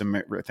nervous system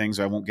things.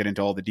 I won't get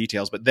into all the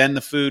details. But then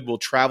the food will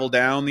travel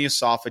down the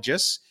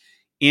esophagus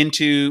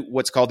into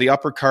what's called the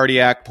upper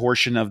cardiac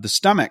portion of the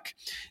stomach.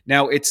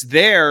 Now, it's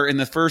there in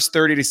the first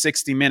 30 to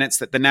 60 minutes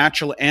that the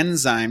natural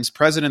enzymes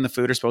present in the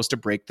food are supposed to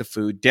break the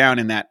food down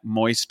in that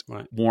moist,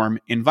 warm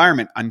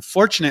environment.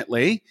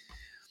 Unfortunately,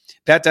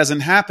 that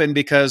doesn't happen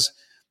because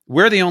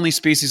we're the only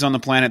species on the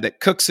planet that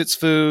cooks its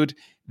food,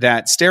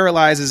 that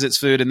sterilizes its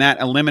food, and that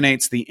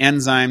eliminates the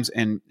enzymes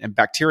and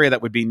bacteria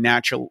that would be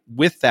natural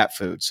with that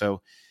food.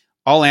 So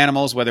all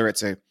animals, whether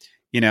it's a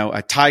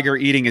tiger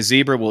eating a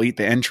zebra, will eat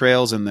the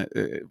entrails and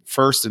the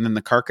first and then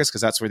the carcass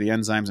because that's where the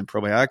enzymes and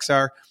probiotics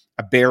are.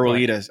 A bear will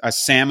eat a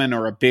salmon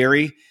or a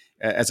berry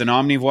as an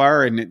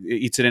omnivore and it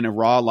eats it in a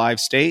raw live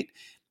state.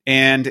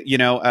 And,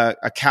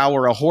 a cow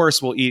or a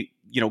horse will eat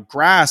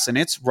grass in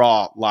its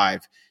raw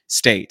live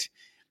state.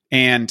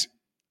 And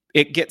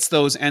it gets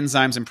those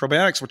enzymes and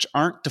probiotics, which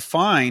aren't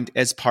defined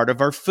as part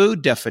of our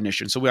food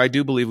definition. So I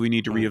do believe we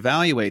need to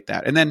reevaluate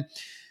that. And then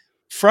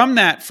from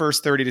that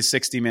first 30 to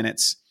 60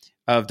 minutes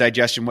of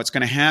digestion, what's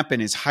going to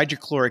happen is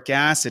hydrochloric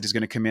acid is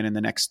going to come in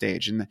the next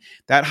stage. And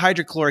that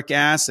hydrochloric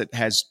acid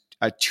has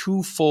a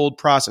twofold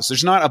process.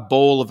 There's not a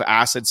bowl of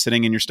acid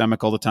sitting in your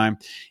stomach all the time.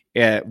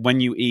 When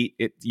you eat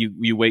it,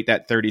 you wait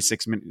that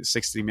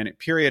 60-minute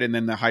period, and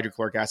then the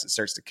hydrochloric acid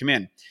starts to come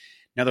in.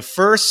 Now, the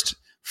first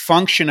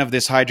function of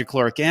this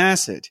hydrochloric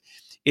acid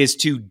is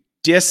to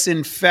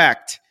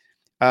disinfect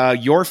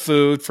your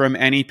food from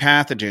any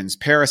pathogens,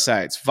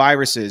 parasites,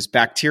 viruses,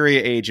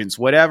 bacteria agents,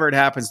 whatever it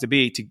happens to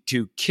be,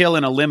 to kill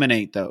and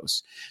eliminate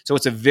those. So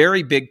it's a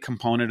very big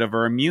component of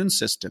our immune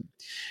system.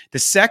 The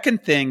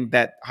second thing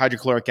that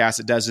hydrochloric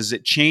acid does is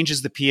it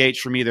changes the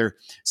pH from either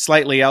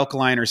slightly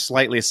alkaline or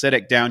slightly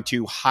acidic down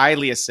to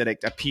highly acidic,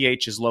 a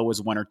pH as low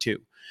as 1 or 2.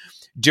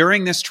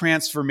 During this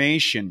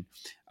transformation,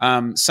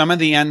 some of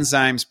the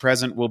enzymes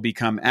present will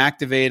become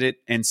activated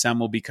and some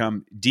will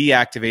become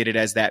deactivated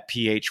as that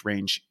pH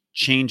range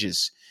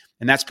changes.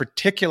 And that's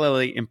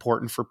particularly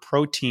important for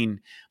protein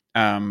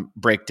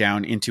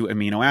breakdown into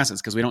amino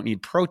acids because we don't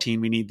need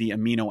protein. We need the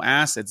amino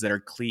acids that are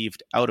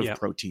cleaved out of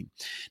protein.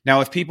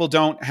 Now, if people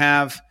don't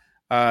have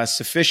a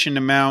sufficient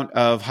amount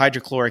of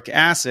hydrochloric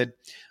acid,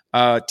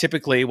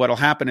 typically what will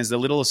happen is the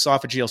little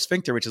esophageal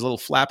sphincter, which is a little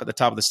flap at the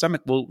top of the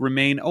stomach, will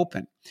remain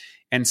open.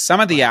 And some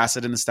of the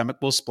acid in the stomach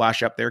will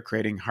splash up there,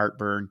 creating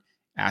heartburn,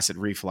 acid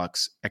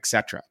reflux,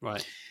 etc.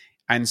 Right.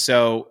 And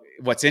so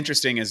what's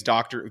interesting is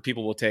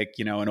people will take,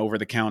 an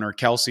over-the-counter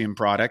calcium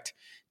product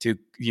to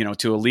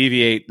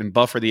alleviate and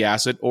buffer the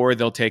acid, or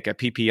they'll take a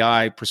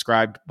PPI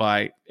prescribed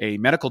by a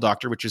medical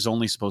doctor, which is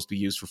only supposed to be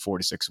used for 4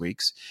 to 6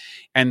 weeks.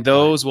 And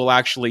those will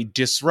actually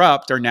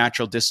disrupt our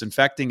natural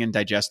disinfecting and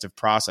digestive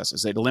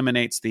processes. It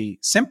eliminates the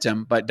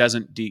symptom, but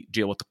doesn't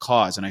deal with the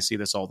cause. And I see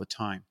this all the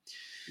time.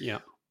 Yeah.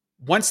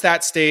 Once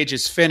that stage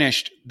is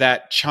finished,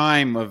 that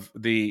chime of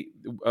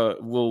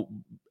will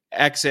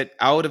exit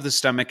out of the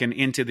stomach and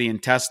into the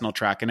intestinal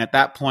tract. And at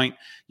that point,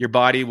 your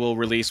body will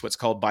release what's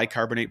called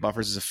bicarbonate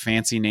buffers, is a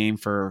fancy name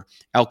for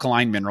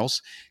alkaline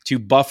minerals, to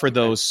buffer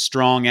those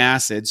strong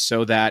acids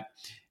so that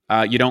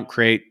you don't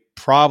create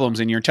problems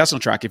in your intestinal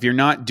tract. If you're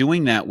not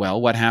doing that well,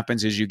 what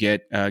happens is you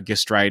get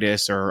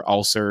gastritis or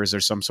ulcers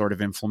or some sort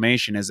of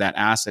inflammation as that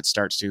acid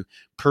starts to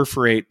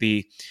perforate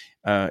the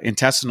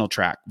intestinal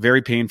tract.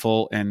 Very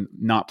painful and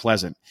not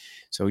pleasant.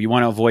 So you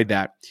want to avoid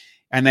that.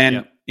 And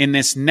then in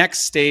this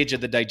next stage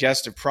of the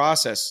digestive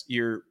process,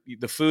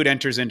 the food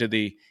enters into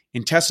the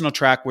intestinal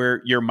tract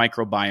where your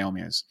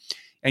microbiome is.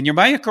 And your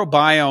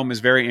microbiome is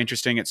very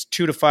interesting. It's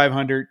 200 to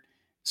 500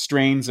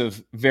 strains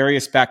of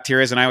various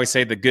bacteria. And I always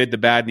say the good, the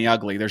bad, and the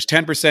ugly. There's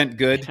 10%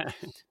 good,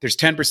 there's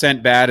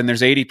 10% bad, and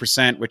there's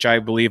 80%, which I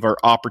believe are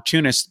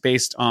opportunists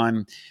based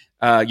on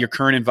your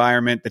current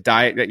environment, the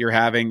diet that you're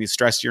having, the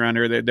stress you're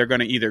under. They're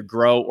going to either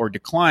grow or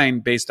decline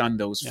based on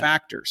those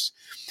factors.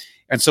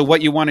 And so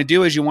what you want to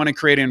do is you want to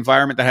create an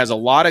environment that has a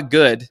lot of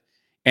good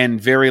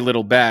and very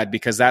little bad,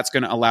 because that's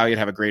going to allow you to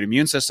have a great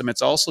immune system.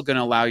 It's also going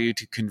to allow you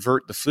to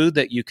convert the food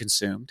that you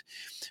consumed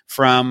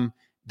from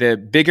the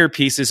bigger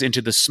pieces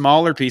into the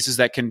smaller pieces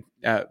that can,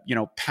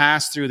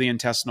 pass through the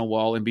intestinal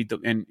wall and be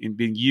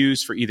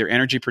used for either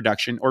energy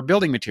production or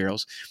building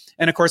materials.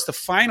 And of course, the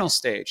final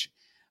stage.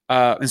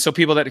 And so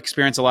people that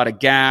experience a lot of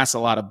gas, a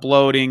lot of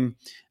bloating,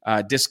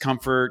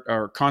 discomfort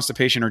or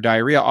constipation or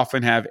diarrhea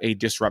often have a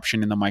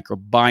disruption in the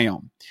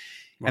microbiome.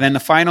 And then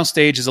the final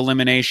stage is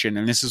elimination.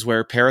 And this is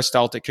where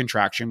peristaltic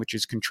contraction, which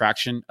is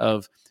contraction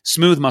of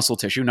smooth muscle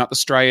tissue, not the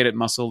striated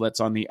muscle that's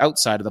on the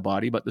outside of the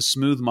body, but the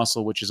smooth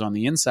muscle, which is on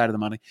the inside of the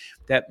body,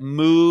 that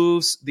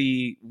moves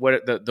the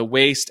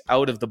waste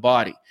out of the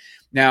body.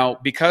 Now,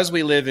 because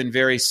we live in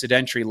very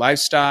sedentary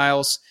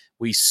lifestyles,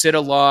 we sit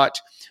a lot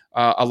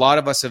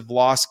of us have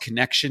lost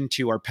connection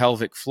to our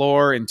pelvic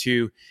floor and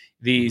to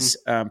these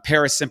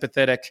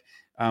parasympathetic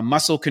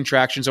muscle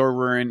contractions, or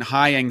we're in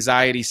high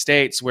anxiety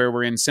states where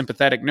we're in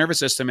sympathetic nervous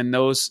system and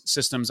those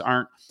systems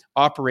aren't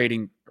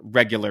operating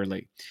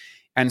regularly.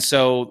 And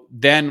so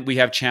then we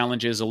have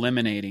challenges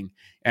eliminating.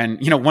 And,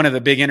 one of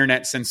the big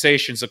internet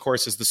sensations, of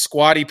course, is the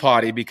squatty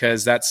potty,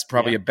 because that's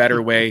probably a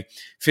better way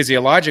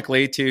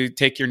physiologically to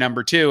take your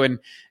number 2. And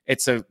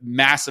it's a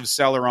massive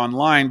seller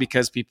online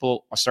because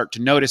people start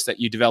to notice that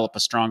you develop a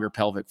stronger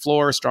pelvic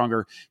floor,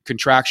 stronger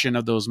contraction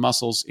of those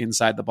muscles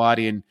inside the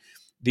body. And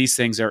these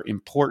things are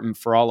important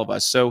for all of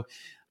us. So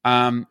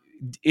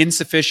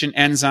insufficient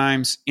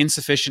enzymes,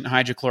 insufficient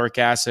hydrochloric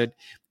acid,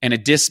 and a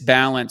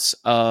disbalance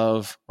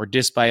of, or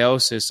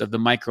dysbiosis of the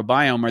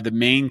microbiome are the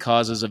main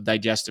causes of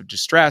digestive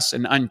distress.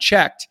 And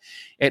unchecked,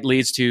 it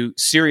leads to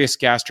serious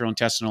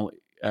gastrointestinal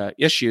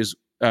issues.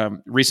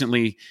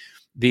 Recently,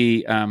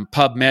 the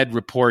PubMed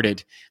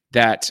reported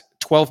that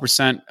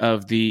 12%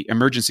 of the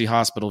emergency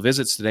hospital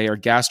visits today are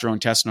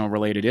gastrointestinal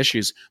related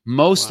issues,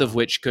 most of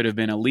which could have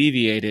been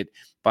alleviated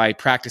by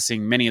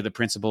practicing many of the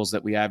principles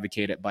that we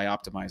advocate at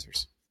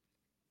Bioptimizers.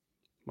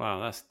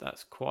 Wow,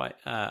 that's quite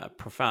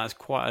profound. That's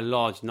quite a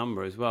large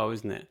number as well,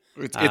 isn't it?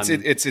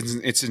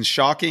 It's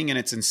shocking and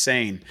it's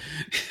insane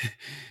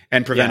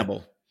and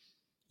preventable.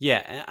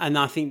 Yeah, and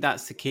I think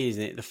that's the key,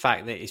 isn't it? The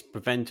fact that it's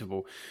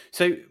preventable.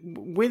 So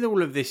with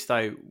all of this,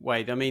 though,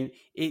 Wade, I mean,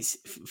 it's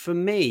for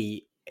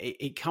me,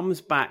 it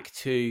comes back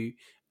to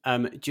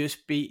just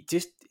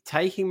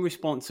taking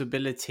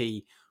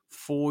responsibility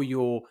for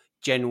your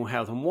general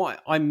health. And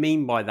what I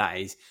mean by that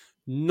is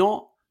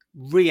not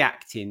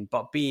reacting,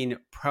 but being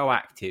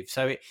proactive.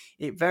 So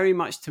it very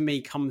much to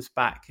me comes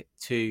back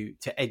to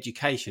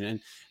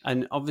education.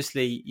 And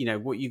obviously,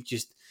 what you've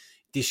just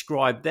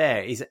described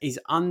there is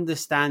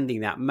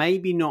understanding that,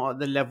 maybe not at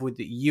the level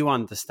that you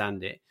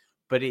understand it,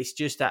 but it's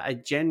just at a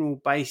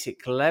general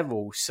basic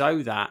level, so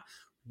that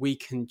we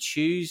can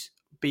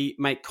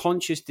make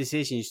conscious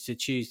decisions to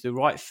choose the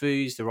right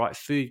foods, the right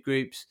food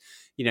groups,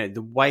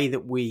 the way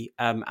that we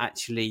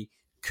actually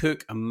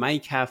cook and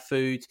make our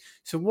food.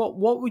 So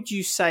what would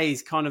you say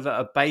is kind of at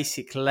a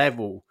basic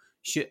level?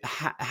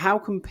 How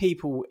can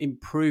people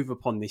improve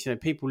upon this?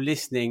 People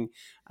listening,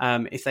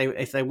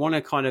 if they want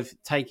to kind of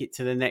take it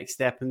to the next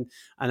step and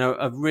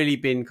have really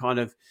been kind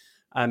of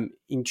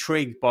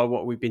intrigued by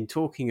what we've been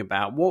talking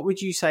about, what would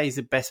you say is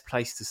the best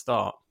place to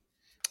start?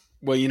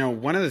 Well,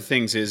 one of the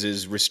things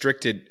is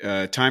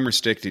time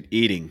restricted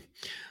eating.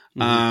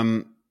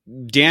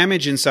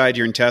 Damage inside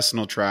your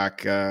intestinal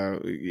tract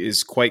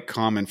is quite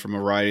common from a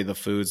variety of the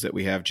foods that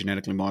we have,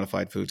 genetically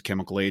modified foods,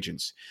 chemical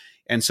agents.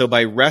 And so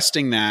by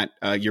resting that,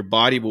 your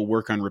body will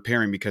work on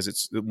repairing, because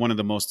it's one of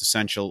the most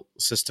essential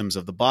systems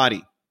of the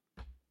body.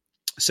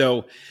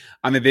 So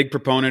I'm a big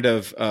proponent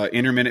of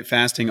intermittent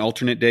fasting,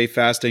 alternate day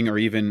fasting, or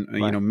even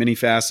mini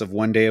fasts of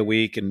 1 day a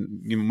week,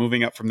 and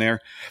moving up from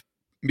there,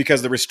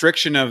 because the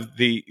restriction of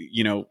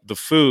the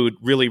food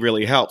really,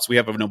 really helps. We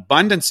have an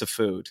abundance of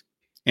food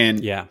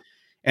and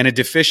a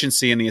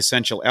deficiency in the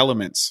essential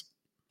elements.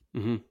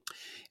 Mm-hmm.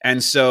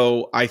 And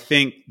so I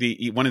think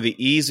one of the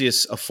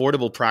easiest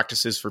affordable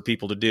practices for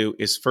people to do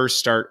is first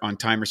start on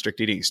time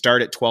restricted eating.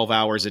 Start at 12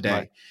 hours a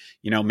day.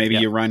 Right. Maybe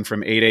you run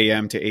from 8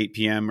 a.m. to 8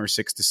 p.m. or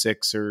 6 to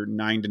 6 or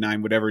 9 to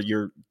 9, whatever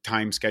your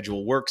time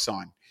schedule works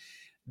on.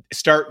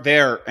 Start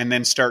there and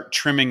then start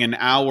trimming an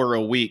hour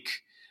a week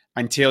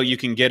until you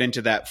can get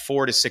into that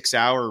 4 to 6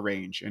 hour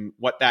range. And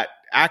what that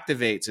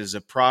activates is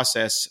a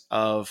process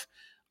of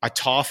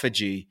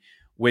autophagy,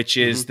 which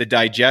is the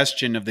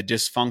digestion of the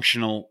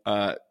dysfunctional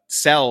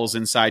cells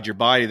inside your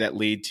body that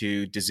lead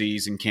to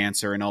disease and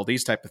cancer and all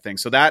these type of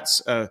things. So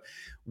that's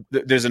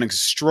there's an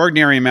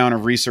extraordinary amount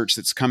of research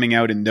that's coming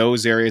out in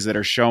those areas that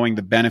are showing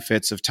the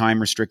benefits of time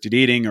restricted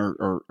eating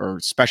or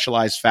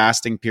specialized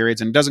fasting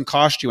periods, and it doesn't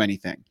cost you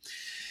anything.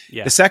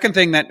 Yeah. The second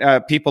thing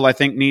that people, I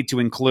think, need to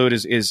include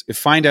is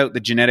find out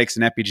the genetics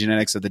and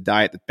epigenetics of the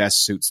diet that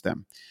best suits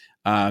them.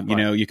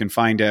 You can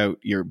find out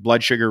your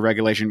blood sugar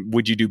regulation.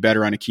 Would you do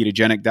better on a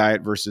ketogenic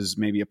diet versus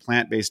maybe a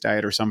plant-based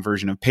diet or some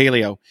version of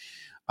paleo?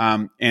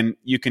 And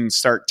you can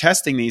start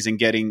testing these and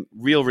getting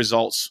real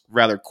results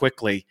rather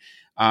quickly.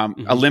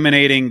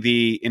 Eliminating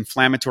the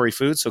inflammatory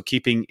foods. So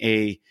keeping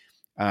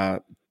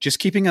just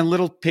keeping a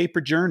little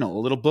paper journal,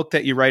 a little book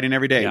that you write in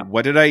every day. Yeah.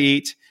 What did I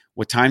eat?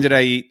 What time did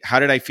I eat? How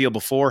did I feel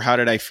before? How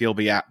did I feel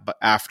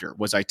after?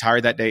 Was I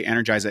tired that day,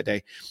 energized that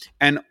day?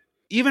 And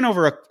even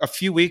over a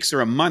few weeks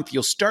or a month,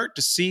 you'll start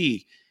to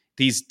see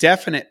these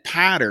definite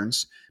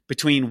patterns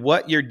between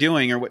what you're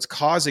doing or what's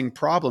causing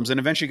problems. And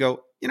eventually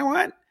go, you know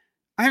what?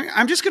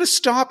 I'm just going to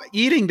stop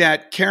eating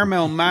that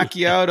caramel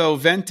macchiato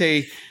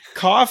venti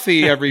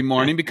coffee every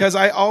morning because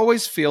I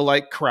always feel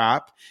like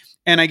crap.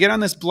 and I get on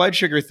this blood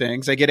sugar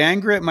things. I get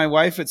angry at my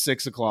wife at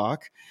 6:00.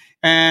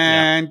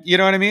 And you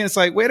know what I mean? It's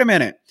like, wait a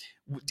minute.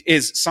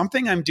 Is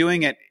something I'm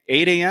doing at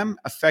 8 a.m.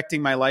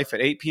 affecting my life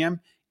at 8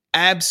 p.m.?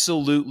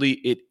 Absolutely,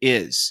 it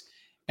is.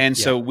 And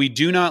so we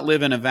do not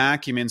live in a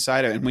vacuum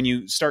inside of it. And when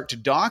you start to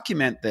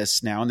document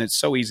this now, and it's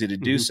so easy to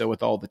do so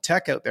with all the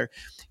tech out there,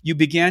 you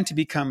began to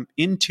become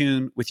in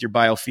tune with your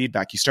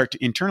biofeedback. You start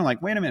to internal,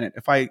 like, wait a minute,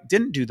 if I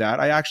didn't do that,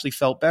 I actually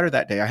felt better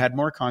that day. I had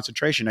more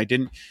concentration. I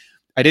didn't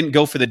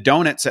go for the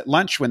donuts at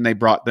lunch when they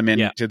brought them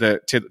in to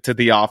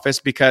the office,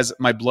 because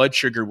my blood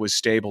sugar was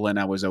stable and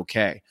I was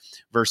okay.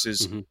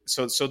 Versus,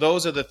 so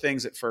those are the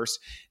things at first.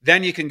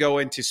 Then you can go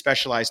into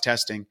specialized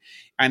testing.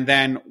 And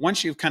then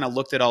once you've kind of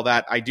looked at all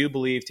that, I do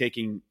believe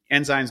taking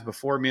enzymes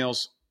before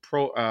meals,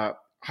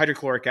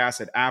 hydrochloric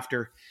acid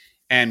after,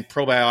 and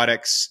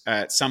probiotics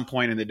at some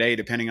point in the day,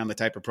 depending on the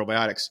type of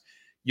probiotics,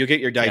 you'll get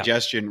your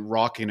digestion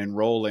rocking and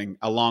rolling,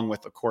 along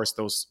with, of course,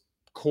 those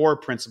core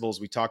principles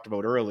we talked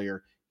about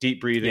earlier: deep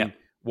breathing,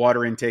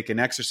 water intake, and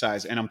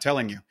exercise. And I'm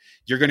telling you,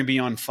 you're going to be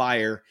on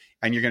fire,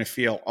 and you're going to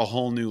feel a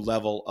whole new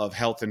level of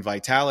health and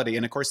vitality.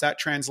 And of course, that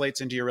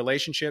translates into your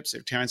relationships.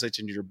 It translates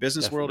into your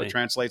business world. It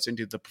translates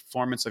into the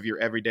performance of your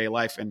everyday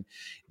life. And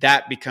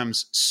that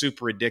becomes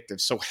super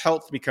addictive. So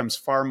health becomes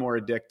far more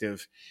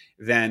addictive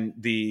than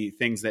the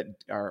things that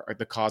are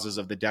the causes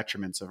of the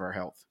detriments of our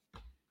health.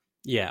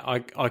 Yeah,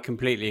 I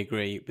completely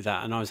agree with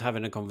that. And I was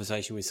having a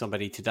conversation with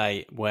somebody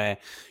today where,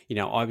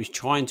 I was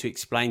trying to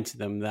explain to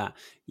them that,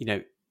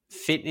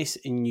 fitness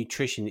and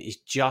nutrition is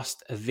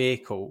just a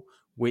vehicle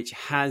which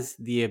has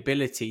the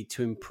ability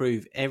to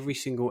improve every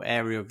single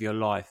area of your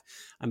life.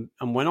 And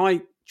when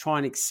I try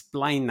and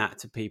explain that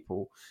to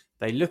people,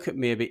 they look at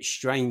me a bit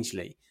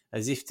strangely,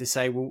 as if to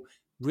say, well,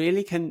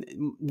 really, can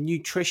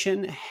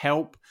nutrition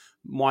help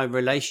my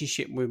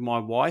relationship with my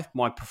wife,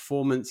 my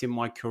performance in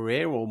my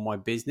career or my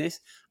business?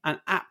 And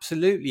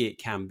absolutely it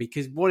can,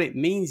 because what it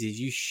means is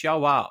you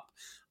show up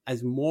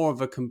as more of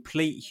a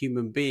complete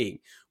human being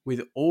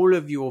with all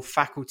of your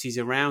faculties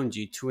around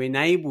you to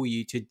enable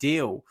you to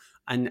deal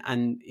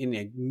and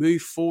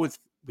move forward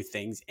with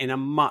things in a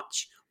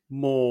much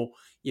more,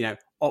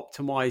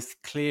 optimized,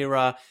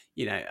 clearer,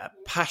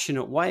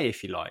 passionate way,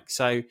 if you like.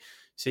 So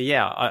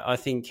yeah, I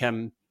think,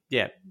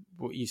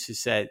 what you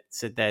said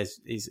there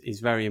is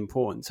very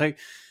important. So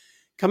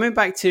coming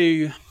back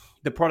to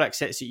the product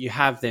sets that you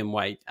have then,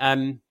 Wade,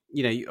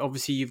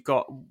 obviously you've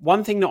got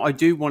one thing that I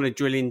do want to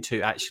drill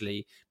into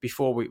actually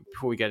before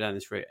we go down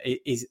this route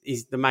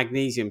is the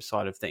magnesium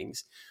side of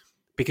things,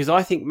 because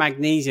I think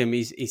magnesium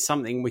is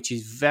something which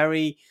is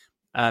very,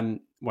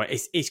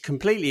 it's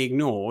completely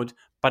ignored,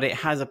 but it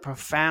has a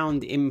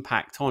profound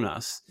impact on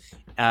us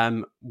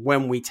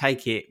when we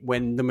take it,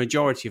 when the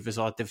majority of us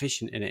are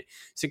deficient in it.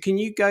 So can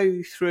you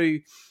go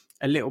through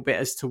a little bit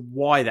as to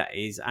why that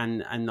is,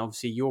 and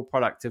obviously your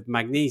product of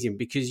magnesium,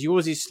 because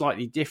yours is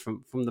slightly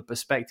different from the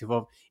perspective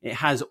of it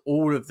has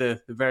all of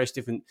the various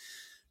different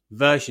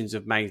versions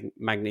of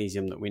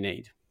magnesium that we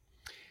need?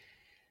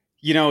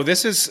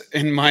 This is,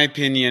 in my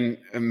opinion,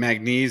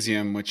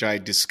 magnesium, which I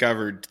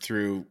discovered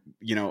through,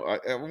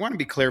 I want to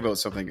be clear about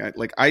something.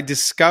 I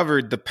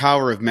discovered the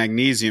power of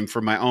magnesium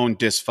for my own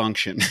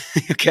dysfunction.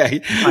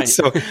 Okay. Right.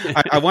 So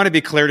I want to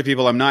be clear to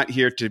people. I'm not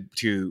here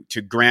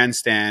to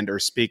grandstand or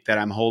speak that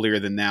I'm holier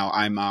than thou.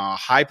 I'm a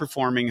high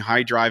performing,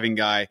 high driving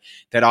guy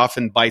that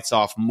often bites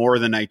off more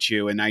than I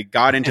chew. And I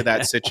got into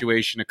that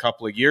situation a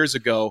couple of years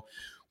ago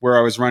where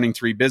I was running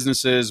 3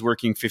 businesses,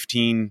 working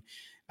 15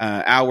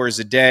 hours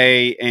a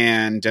day,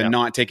 and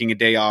not taking a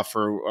day off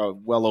for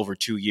well over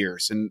 2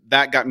 years. And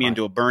that got me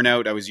into a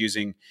burnout. I was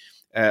using,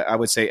 I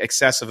would say,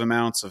 excessive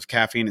amounts of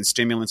caffeine and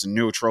stimulants and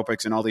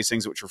nootropics and all these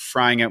things which were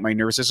frying out my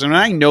nervous system. And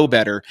I know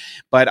better,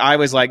 but I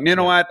was like, you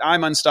know what?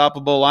 I'm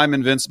unstoppable. I'm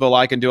invincible.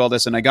 I can do all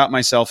this. And I got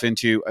myself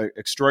into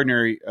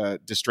extraordinary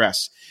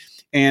distress.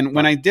 And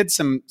when I did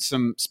some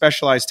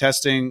specialized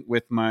testing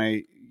with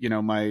my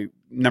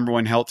number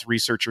one health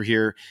researcher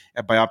here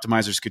at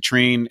Bioptimizers,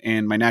 Katrine,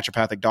 and my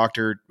naturopathic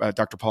doctor,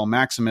 Dr. Paul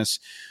Maximus,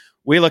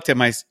 we looked at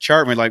my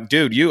chart and we're like,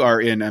 dude, you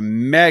are in a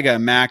mega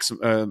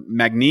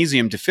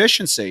magnesium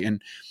deficiency.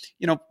 And,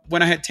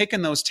 when I had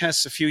taken those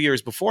tests a few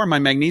years before, my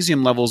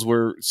magnesium levels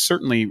were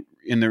certainly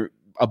in the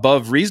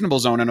above reasonable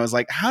zone. And I was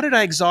like, how did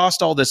I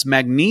exhaust all this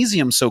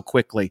magnesium so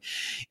quickly?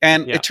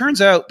 And it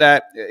turns out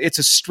that it's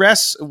a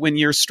stress. When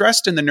you're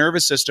stressed in the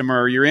nervous system,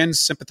 or you're in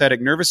sympathetic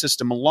nervous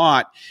system a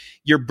lot,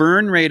 your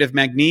burn rate of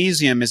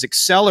magnesium is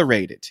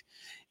accelerated.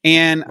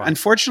 And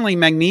unfortunately,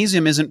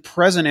 magnesium isn't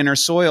present in our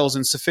soils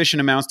in sufficient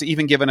amounts to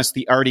even give us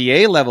the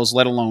RDA levels,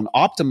 let alone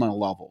optimal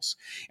levels.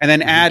 And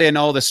then add in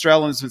all the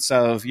stressors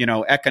of,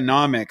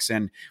 economics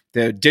and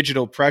the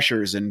digital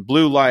pressures and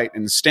blue light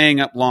and staying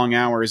up long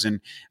hours.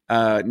 And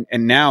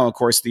now, of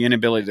course, the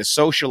inability to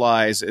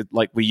socialize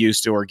like we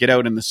used to, or get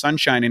out in the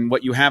sunshine. And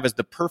what you have is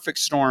the perfect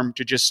storm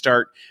to just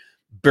start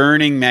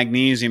burning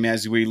magnesium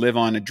as we live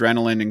on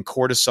adrenaline and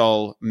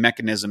cortisol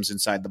mechanisms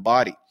inside the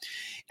body.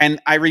 And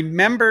I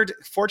remembered,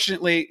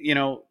 fortunately,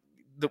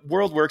 the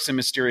world works in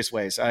mysterious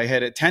ways. I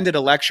had attended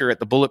a lecture at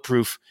the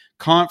Bulletproof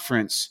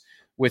conference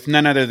with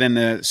none other than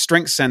the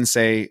strength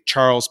sensei,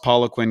 Charles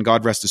Poliquin.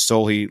 God rest his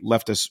soul. He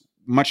left us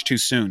much too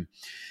soon.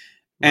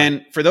 Right.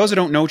 And for those who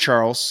don't know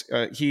Charles,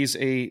 he's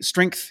a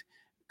strength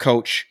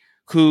coach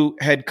who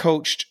had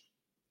coached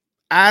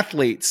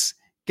athletes,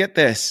 get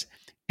this,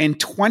 in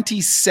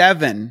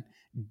 27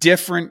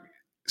 different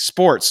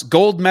sports,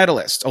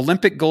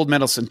 Olympic gold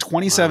medalists in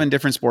 27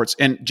 different sports,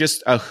 and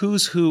just a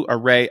who's who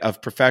array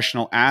of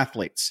professional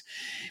athletes.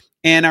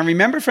 And I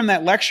remember from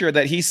that lecture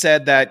that he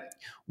said that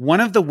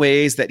one of the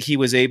ways that he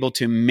was able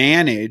to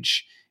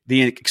manage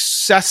the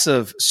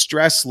excessive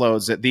stress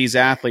loads that these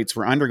athletes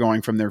were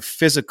undergoing from their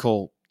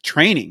physical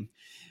training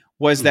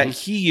was that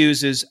he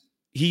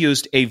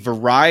used a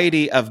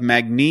variety of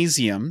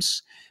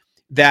magnesiums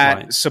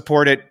that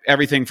supported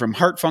everything from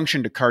heart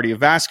function to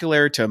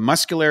cardiovascular to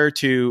muscular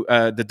to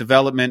the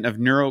development of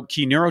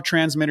key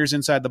neurotransmitters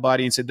inside the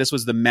body, and said this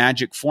was the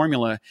magic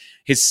formula,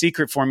 his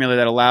secret formula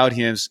that allowed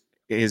his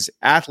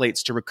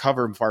athletes to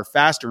recover far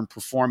faster and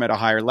perform at a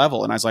higher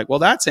level. And I was like, well,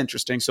 that's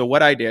interesting. So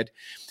what I did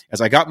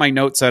is I got my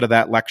notes out of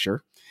that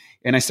lecture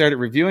and I started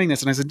reviewing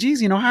this, and I said,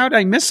 geez, how did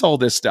I miss all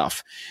this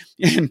stuff?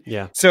 And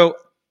so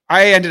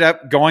I ended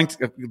up going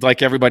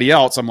like everybody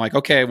else. I'm like,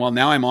 okay, well,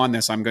 now I'm on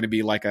this. I'm going to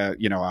be like a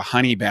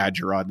honey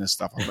badger on this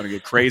stuff. I'm going to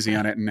get crazy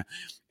on it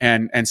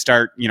and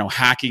start,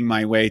 hacking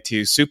my way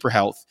to super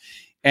health.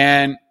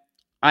 And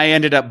I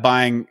ended up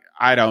buying,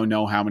 I don't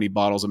know how many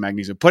bottles of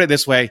magnesium. Put it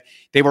this way,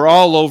 they were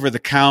all over the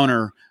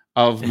counter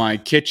of my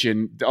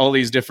kitchen, all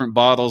these different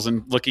bottles,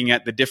 and looking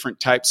at the different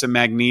types of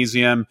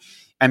magnesium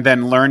and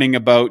then learning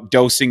about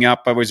dosing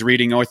up. I was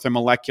reading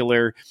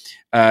orthomolecular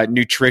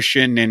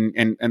nutrition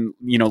and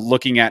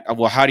looking at,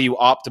 well, how do you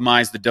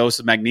optimize the dose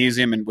of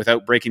magnesium and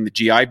without breaking the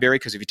GI barrier?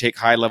 Because if you take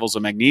high levels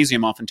of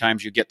magnesium,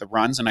 oftentimes you get the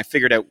runs. And I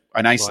figured out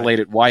and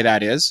isolated why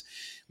that is.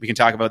 We can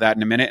talk about that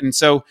in a minute. And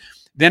so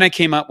then I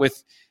came up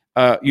with,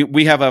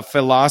 we have a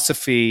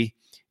philosophy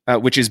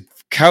which is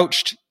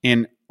couched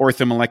in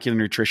orthomolecular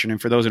nutrition.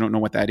 And for those who don't know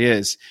what that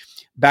is,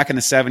 back in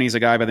the 70s, a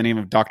guy by the name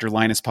of Dr.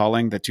 Linus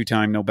Pauling, the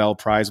two-time Nobel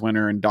Prize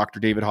winner, and Dr.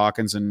 David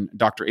Hawkins and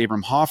Dr.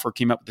 Abram Hoffer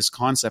came up with this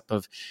concept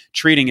of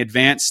treating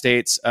advanced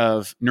states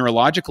of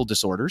neurological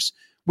disorders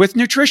with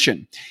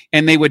nutrition.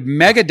 And they would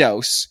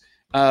megadose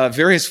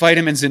various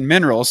vitamins and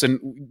minerals,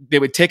 and they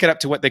would take it up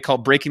to what they call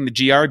breaking the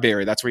GI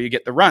barrier. That's where you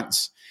get the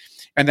runs.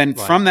 And then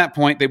from that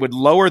point, they would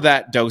lower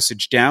that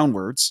dosage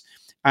downwards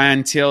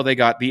until they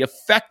got the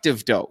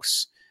effective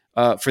dose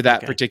for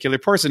that particular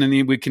person. And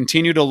then we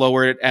continue to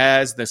lower it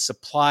as the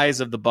supplies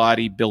of the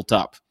body built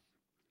up.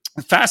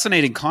 A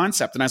fascinating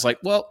concept. And I was like,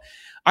 well,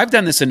 I've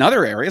done this in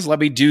other areas. Let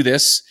me do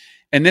this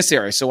in this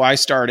area. So I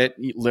started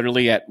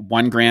literally at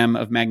 1 gram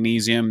of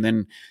magnesium,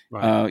 then,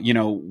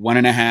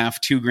 1.5,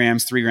 2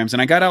 grams, 3 grams.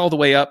 And I got all the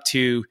way up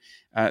to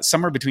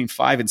somewhere between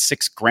 5 and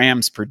 6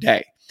 grams per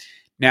day.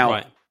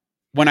 Now,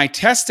 when I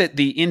tested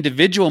the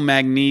individual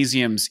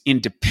magnesiums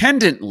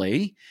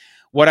independently,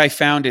 what I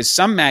found is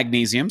some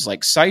magnesiums,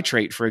 like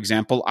citrate, for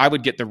example, I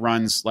would get the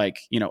runs at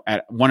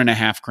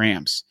 1.5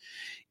 grams.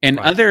 And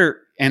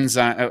other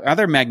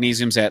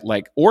magnesiums at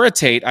like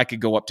orotate, I could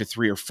go up to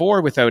 3 or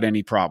 4 without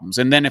any problems.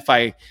 And then if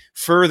I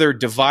further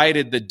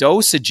divided the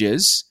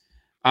dosages,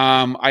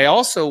 I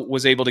also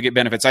was able to get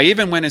benefits. I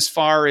even went as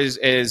far as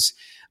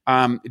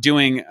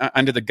doing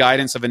under the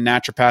guidance of a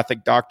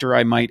naturopathic doctor,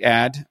 I might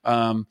add.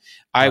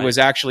 I was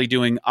actually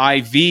doing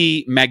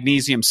IV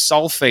magnesium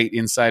sulfate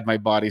inside my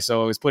body.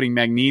 So I was putting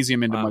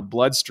magnesium into my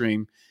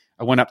bloodstream.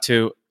 I went up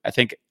to, I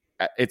think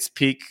at its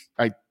peak,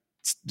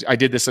 I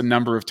did this a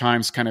number of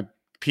times, kind of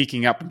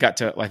peaking up and got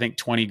to, I think,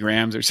 20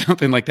 grams or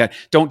something like that.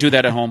 Don't do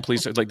that at home,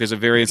 please. Like there's a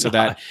variance of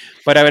that.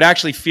 But I would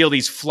actually feel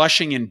these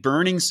flushing and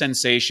burning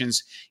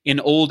sensations in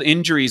old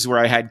injuries where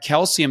I had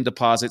calcium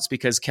deposits,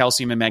 because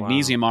calcium and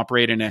magnesium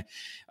operate in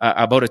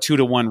about a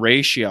 2-to-1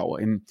 ratio.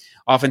 And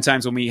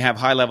oftentimes when we have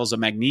high levels of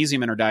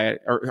magnesium in our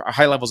diet, or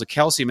high levels of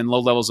calcium and low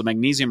levels of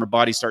magnesium, our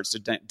body starts to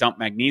dump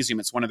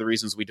magnesium. It's one of the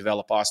reasons we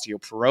develop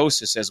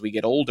osteoporosis as we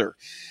get older.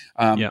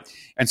 And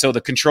so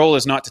the control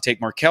is not to take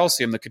more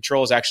calcium. The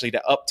control is actually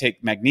to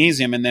uptake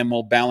magnesium, and then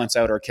we'll balance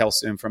out our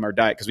calcium from our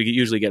diet, because we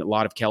usually get a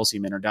lot of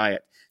calcium in our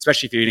diet,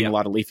 especially if you're eating a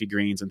lot of leafy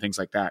greens and things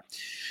like that.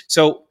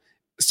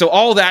 So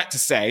all that to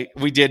say,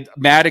 we did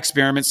mad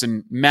experiments,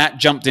 and Matt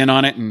jumped in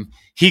on it, and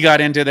he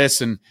got into this,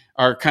 and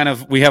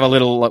we have a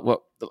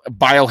little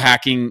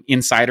biohacking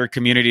insider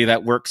community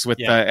that works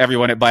with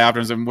everyone at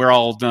Bioptimism, and we're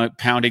all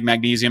pounding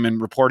magnesium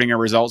and reporting our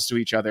results to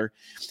each other,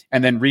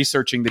 and then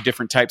researching the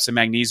different types of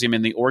magnesium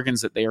in the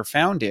organs that they are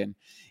found in.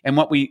 And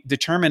what we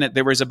determined, that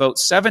there was about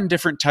 7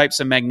 different types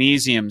of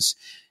magnesiums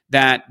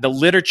that the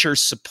literature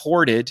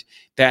supported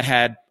that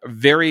had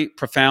very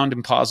profound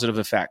and positive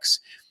effects.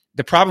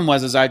 The problem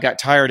was I got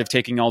tired of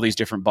taking all these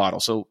different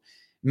bottles. So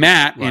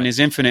Matt, in his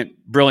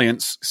infinite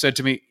brilliance, said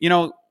to me,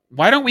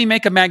 why don't we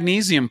make a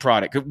magnesium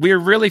product? We're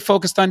really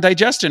focused on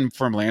digestion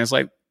formulae. And I was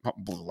like,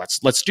 well,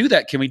 let's do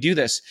that. Can we do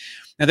this?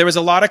 Now, there was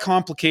a lot of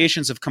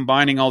complications of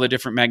combining all the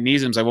different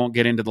magnesiums. I won't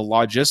get into the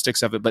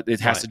logistics of it, but it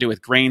has to do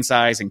with grain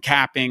size and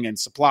capping and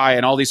supply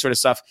and all these sort of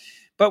stuff.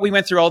 But we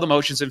went through all the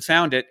motions and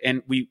found it,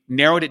 and we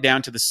narrowed it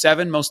down to the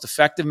 7 most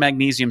effective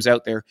magnesiums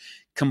out there,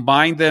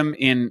 combined them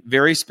in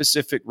very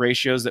specific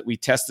ratios that we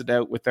tested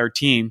out with our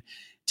team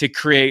to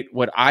create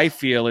what I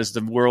feel is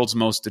the world's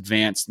most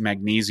advanced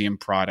magnesium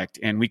product.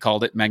 And we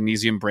called it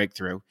Magnesium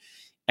Breakthrough.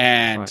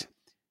 And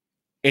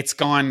it's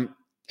gone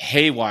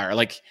haywire.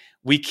 Like,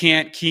 we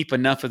can't keep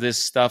enough of this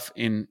stuff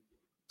in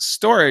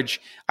storage.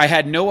 I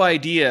had no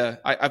idea.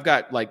 I've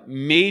got like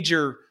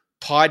major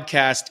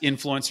podcast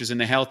influencers in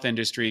the health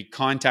industry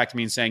contact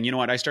me and saying, you know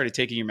what, I started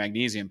taking your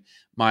magnesium.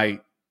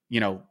 My,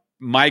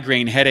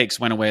 migraine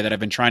headaches went away that I've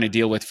been trying to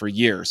deal with for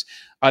years.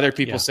 Other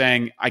people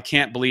saying, I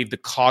can't believe the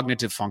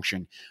cognitive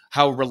function,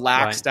 how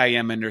relaxed I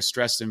am under a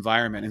stressed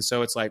environment. And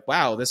so it's like,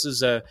 wow, this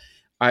is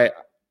I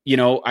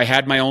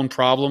had my own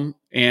problem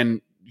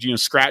and,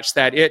 scratched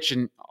that itch.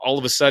 And all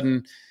of a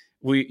sudden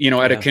we,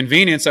 at a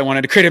convenience, I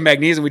wanted to create a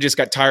magnesium. We just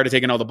got tired of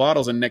taking all the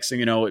bottles. And next thing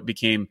you know, it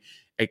became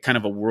a kind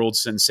of a world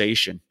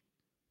sensation.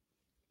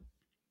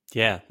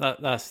 Yeah,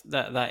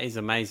 that is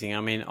amazing. I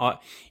mean,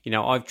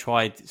 I've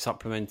tried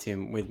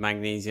supplementing with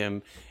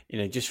magnesium,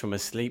 just from a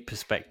sleep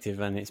perspective,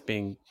 and it's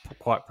been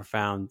quite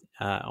profound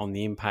on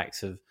the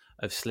impacts of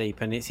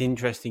sleep. And it's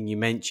interesting you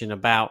mention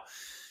about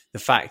the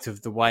fact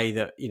of the way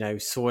that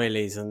soil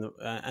is,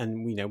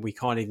 and we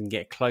can't even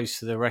get close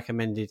to the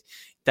recommended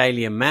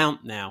daily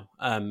amount now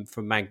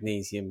from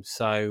magnesium.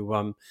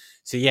 So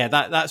yeah,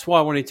 that's why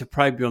I wanted to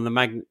probe you on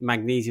the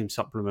magnesium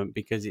supplement,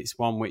 because it's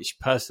one which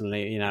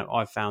personally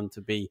I found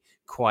to be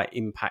quite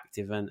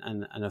impactful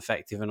and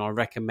effective, and I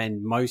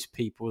recommend most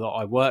people that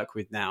I work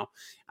with now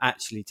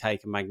actually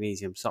take a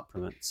magnesium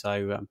supplement.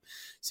 So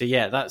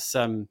yeah, that's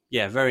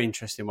very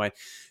interesting way.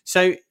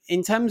 So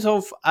in terms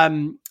of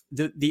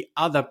the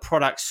other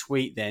product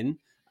suite, then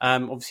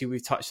obviously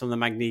we've touched on the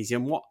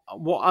magnesium.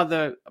 What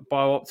other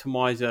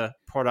BioOptimizer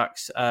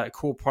products,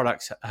 core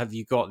products, have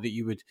you got that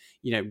you would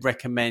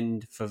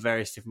recommend for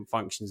various different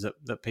functions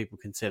that people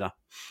consider?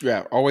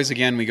 Yeah, always,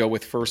 again, we go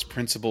with first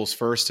principles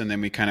first, and then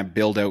we kind of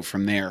build out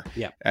from there.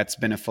 Yeah, that's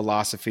been a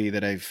philosophy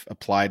that I've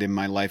applied in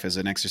my life as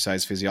an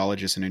exercise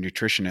physiologist and a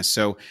nutritionist.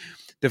 So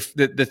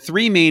the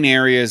 3 main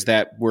areas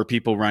where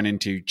people run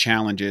into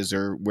challenges,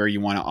 or where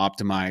you want to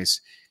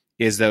optimize,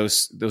 is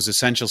those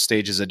essential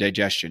stages of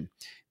digestion.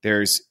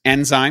 There's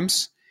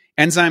enzymes.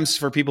 Enzymes,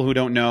 for people who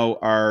don't know,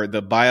 are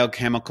the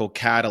biochemical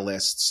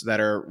catalysts that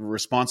are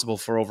responsible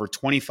for over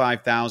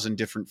 25,000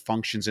 different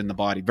functions in the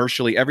body,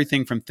 virtually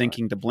everything from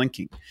thinking to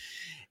blinking.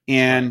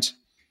 And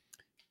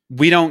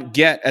we don't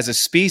get, as a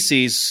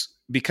species,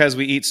 because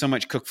we eat so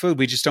much cooked food,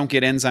 we just don't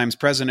get enzymes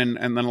present. And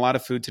then a lot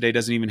of food today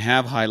doesn't even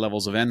have high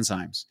levels of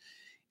enzymes.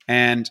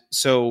 And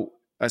so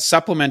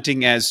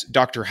supplementing, as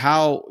Dr.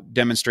 Howe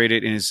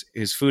demonstrated in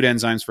his Food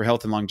Enzymes for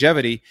Health and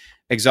Longevity,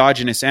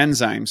 exogenous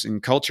enzymes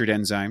and cultured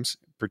enzymes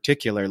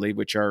particularly,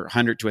 which are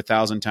 100 to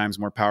 1,000 times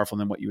more powerful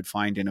than what you would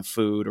find in a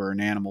food or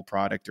an animal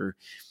product or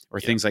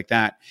things like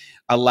that,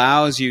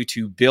 allows you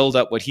to build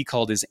up what he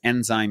called his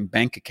enzyme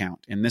bank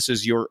account. And this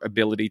is your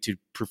ability to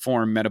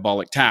perform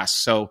metabolic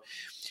tasks. So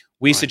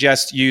we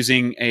suggest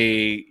using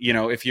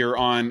if you're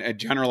on a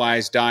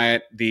generalized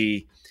diet,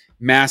 the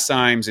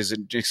Masszymes is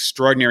an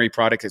extraordinary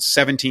product. It's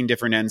 17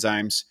 different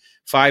enzymes,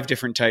 5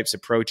 different types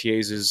of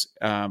proteases,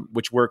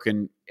 which work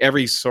in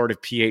every sort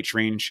of pH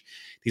range.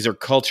 These are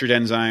cultured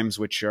enzymes,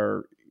 which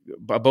are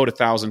about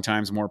 1,000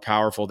 times more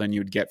powerful than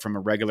you'd get from a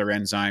regular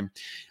enzyme.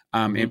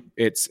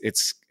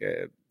 It's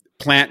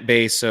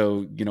plant-based,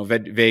 so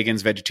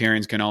vegans,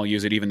 vegetarians can all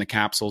use it. Even the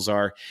capsules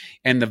are.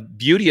 And the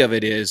beauty of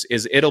it is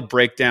it'll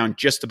break down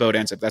just about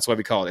enzymes. That's why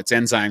we call it. It's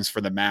enzymes for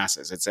the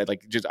masses. It's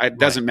like it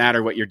doesn't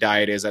matter what your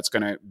diet is. That's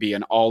going to be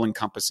an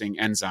all-encompassing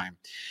enzyme.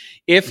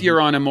 If you're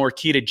on a more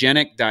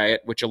ketogenic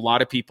diet, which a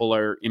lot of people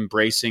are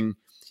embracing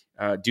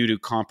due to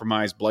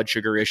compromised blood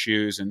sugar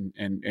issues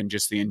and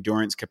just the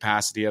endurance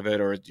capacity of it,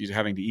 or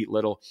having to eat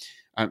little.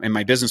 And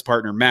my business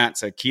partner,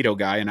 Matt's a keto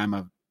guy, and I'm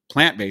a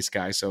plant-based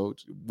guy, so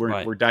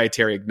we're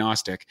dietary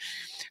agnostic.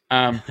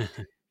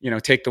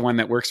 Take the one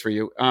that works for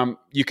you.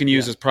 You can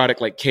use this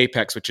product like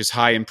Capex, which is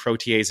high in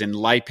protease and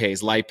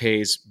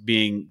lipase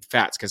being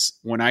fats. Because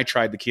when I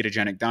tried the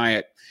ketogenic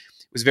diet,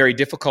 it was very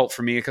difficult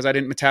for me because I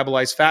didn't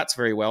metabolize fats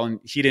very well,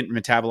 and he didn't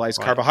metabolize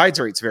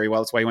carbohydrates very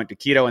well. That's why he went to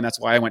keto, and that's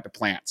why I went to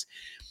plants.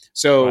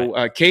 So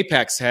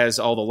Capex has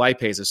all the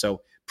lipases.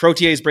 So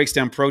protease breaks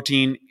down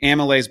protein,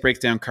 amylase breaks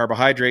down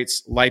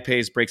carbohydrates,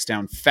 lipase breaks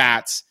down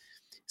fats,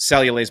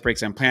 cellulase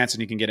breaks down plants,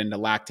 and you can get into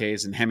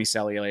lactase and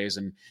hemicellulase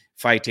and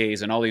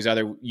phytase and all these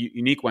other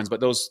unique ones. But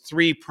those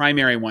 3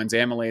 primary ones,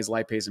 amylase,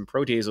 lipase, and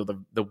protease, are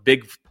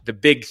the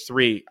big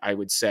 3, I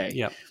would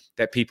say,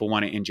 that people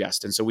want to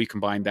ingest. And so we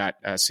combined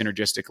that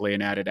synergistically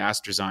and added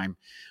Astrozyme,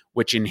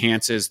 which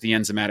enhances the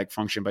enzymatic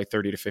function by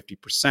 30 to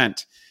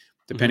 50%,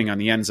 depending on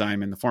the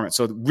enzyme and the format.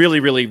 So really,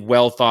 really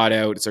well thought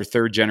out. It's our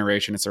 3rd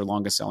generation. It's our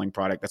longest selling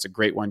product. That's a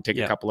great one. Take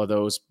a couple of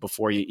those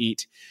before you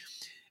eat.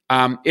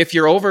 If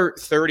you're over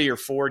 30 or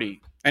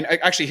 40, and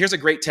actually, here's a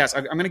great test.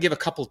 I'm going to give a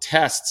couple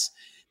tests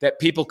that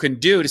people can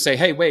do to say,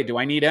 hey, Wade, do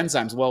I need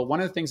enzymes? Well, one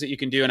of the things that you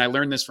can do, and I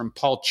learned this from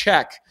Paul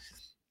Chek,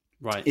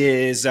 Right.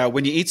 is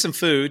when you eat some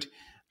food,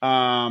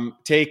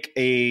 take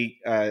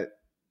a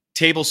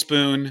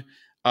tablespoon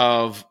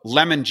of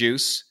lemon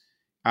juice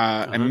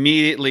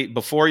immediately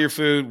before your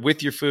food,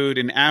 with your food,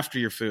 and after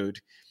your food.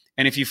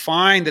 And if you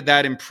find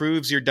that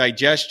improves your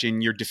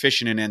digestion, you're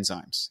deficient in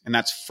enzymes. And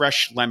that's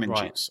fresh lemon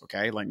juice,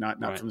 okay? Like not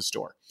from the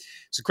store.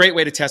 It's a great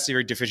way to test if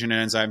you're deficient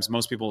in enzymes.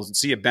 Most people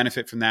see a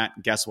benefit from that.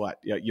 And guess what?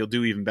 You'll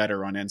do even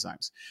better on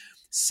enzymes.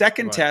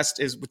 Second test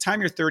is, by the time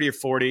you're 30 or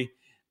 40,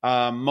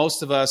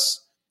 most of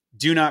us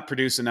do not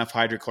produce enough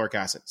hydrochloric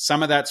acid.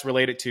 Some of that's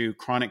related to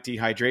chronic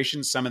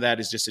dehydration. Some of that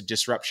is just a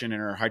disruption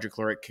in our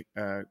hydrochloric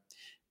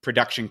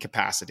production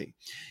capacity.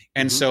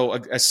 And so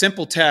a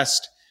simple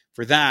test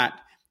for that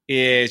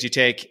is you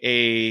take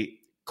a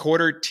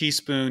quarter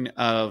teaspoon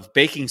of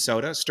baking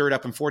soda, stir it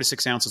up in 4 to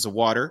 6 ounces of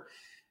water,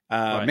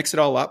 mix it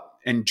all up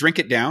and drink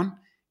it down.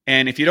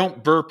 And if you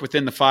don't burp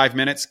within the 5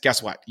 minutes,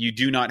 guess what? You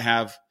do not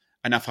have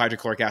enough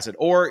hydrochloric acid.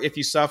 Or if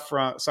you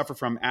suffer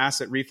from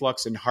acid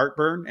reflux and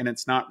heartburn, and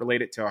it's not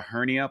related to a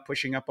hernia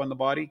pushing up on the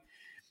body,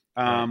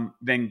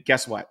 then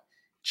guess what?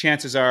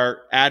 Chances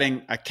are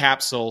adding a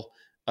capsule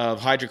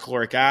of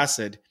hydrochloric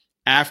acid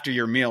after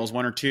your meals,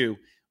 1 or 2,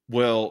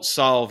 will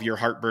solve your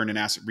heartburn and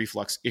acid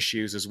reflux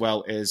issues, as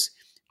well as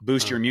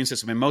boost your immune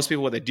system. And most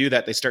people, when they do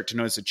that, they start to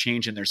notice a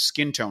change in their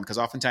skin tone. Because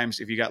oftentimes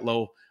if you got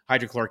low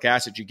hydrochloric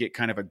acid, you get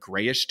kind of a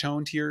grayish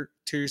tone to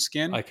your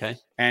skin. Okay.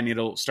 And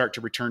it'll start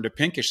to return to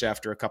pinkish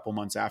after a couple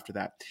months after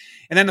that.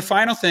 And then the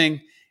final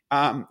thing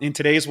in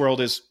today's world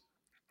is,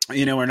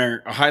 in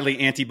our highly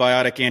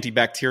antibiotic,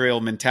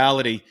 antibacterial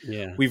mentality,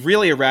 we've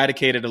really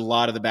eradicated a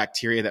lot of the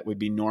bacteria that would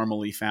be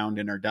normally found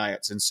in our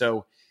diets. And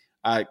so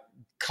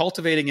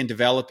cultivating and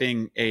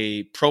developing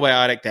a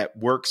probiotic that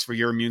works for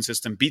your immune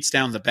system, beats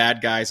down the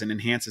bad guys and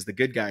enhances the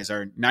good guys.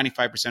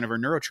 95% of our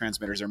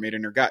neurotransmitters are made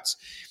in our guts.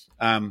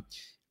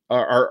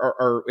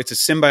 It's a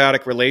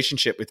symbiotic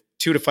relationship with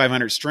 200 to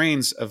 500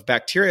 strains of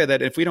bacteria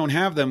that if we don't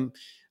have them,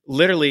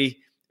 literally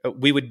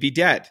we would be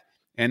dead.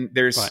 And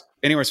there's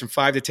anywhere from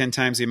 5 to 10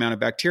 times the amount of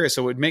bacteria.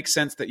 So it would make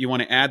sense that you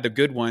want to add the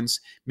good ones,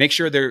 make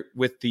sure they're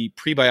with the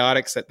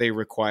prebiotics that they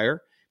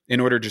require in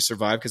order to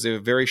survive, because they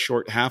have very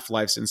short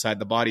half-lives inside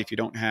the body if you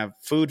don't have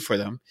food for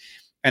them.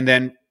 And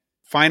then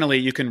finally,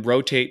 you can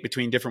rotate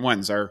between different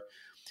ones. Our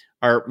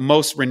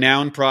most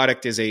renowned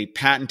product is a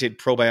patented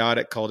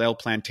probiotic called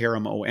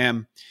L-Plantarum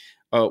OM,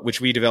 which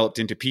we developed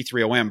into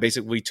P3OM.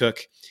 Basically, we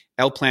took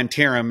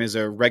L-Plantarum is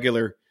a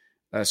regular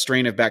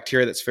strain of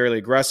bacteria that's fairly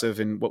aggressive.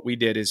 And what we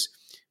did is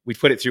we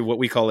put it through what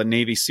we call a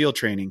Navy SEAL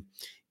training.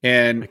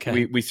 And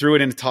we threw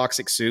it into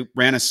toxic soup,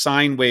 ran a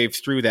sine wave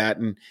through that,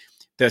 and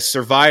the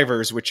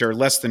survivors, which are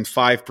less than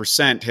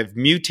 5%, have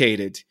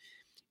mutated.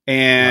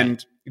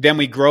 And then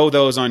we grow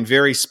those on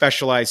very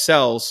specialized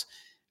cells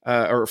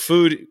or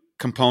food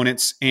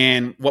components.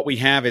 And what we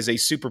have is a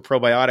super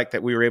probiotic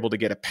that we were able to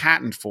get a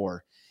patent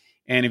for.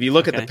 And if you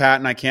look at the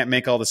patent, I can't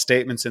make all the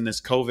statements in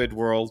this COVID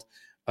world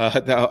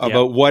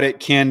about what it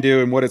can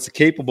do and what it's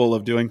capable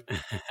of doing.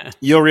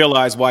 You'll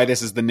realize why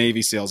this is the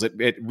Navy SEALs.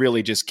 It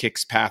really just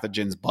kicks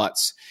pathogens'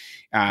 butts.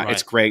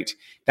 It's great.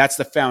 That's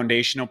the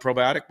foundational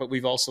probiotic, but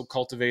we've also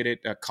cultivated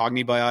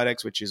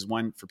cognibiotics, which is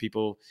one for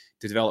people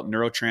to develop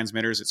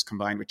neurotransmitters. It's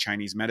combined with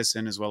Chinese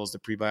medicine as well as the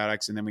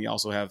prebiotics. And then we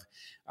also have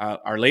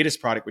our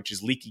latest product, which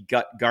is Leaky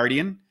Gut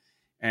Guardian.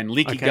 And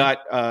leaky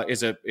gut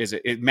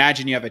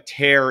imagine you have a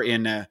tear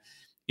in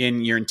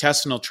your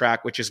intestinal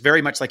tract, which is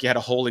very much like you had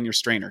a hole in your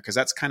strainer, because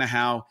that's kind of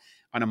how,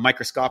 on a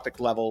microscopic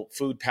level,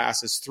 food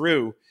passes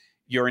through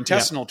your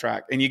intestinal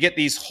tract. And you get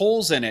these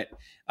holes in it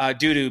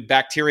due to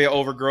bacteria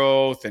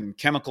overgrowth and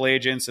chemical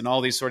agents and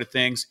all these sort of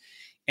things.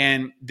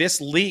 And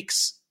this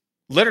leaks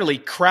literally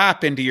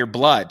crap into your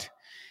blood.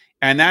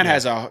 And that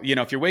has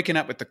if you're waking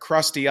up with the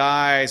crusty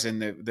eyes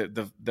and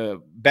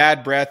the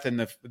bad breath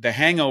and the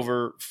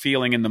hangover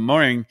feeling in the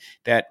morning,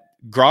 that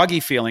groggy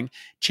feeling,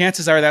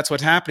 chances are that's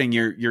what's happening.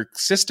 Your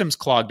system's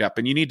clogged up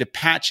and you need to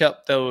patch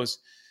up those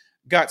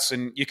guts.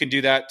 And you can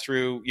do that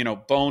through,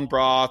 bone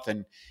broth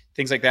and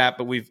things like that.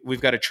 But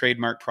we've got a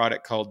trademark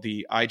product called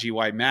the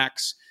IGY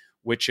Max,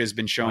 which has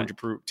been shown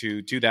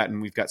to do that.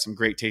 And we've got some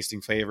great tasting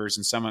flavors,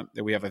 and some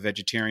that we have a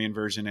vegetarian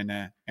version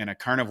and a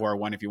carnivore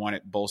one if you want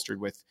it bolstered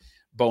with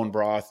bone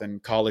broth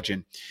and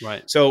collagen.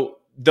 Right. So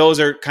those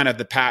are kind of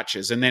the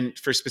patches. And then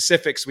for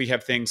specifics, we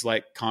have things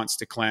like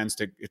Consta Cleanse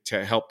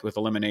to help with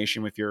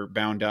elimination if you're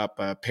bound up,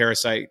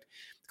 Parasite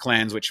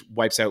Cleanse, which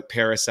wipes out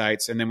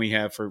parasites. And then we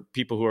have, for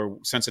people who are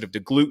sensitive to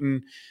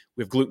gluten,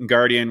 we have Gluten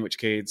Guardian, which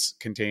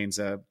contains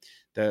the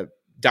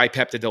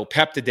dipeptidyl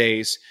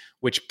peptidase,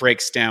 which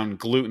breaks down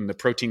gluten, the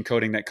protein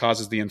coating that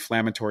causes the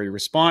inflammatory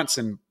response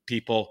in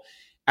people.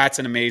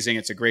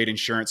 It's a great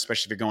insurance,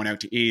 especially if you're going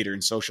out to eat or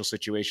in social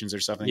situations or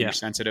something you're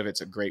sensitive.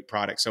 It's a great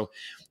product. So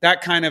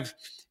that kind of,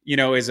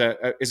 is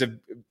a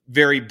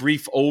very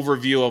brief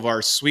overview of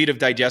our suite of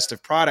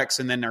digestive products.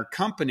 And then our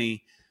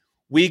company,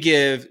 we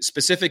give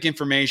specific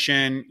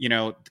information,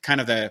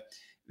 kind of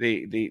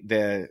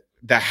the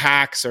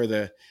hacks or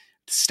the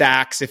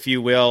stacks, if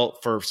you will,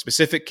 for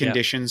specific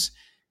conditions.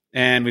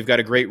 And we've got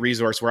a great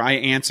resource where I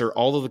answer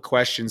all of the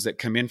questions that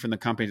come in from the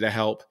company to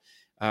help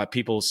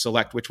people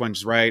select which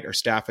one's right. Our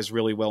staff is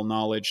really well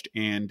knowledged.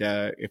 And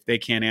if they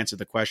can't answer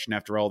the question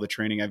after all the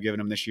training I've given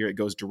them this year, it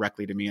goes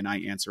directly to me and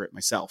I answer it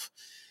myself.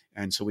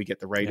 And so we get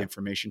the right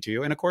information to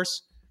you. And of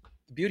course,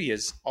 the beauty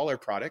is all our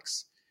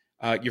products,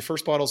 your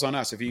first bottle's on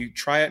us. If you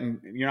try it and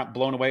you're not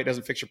blown away, it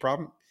doesn't fix your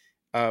problem,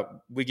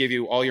 we give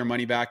you all your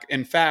money back.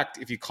 In fact,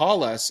 if you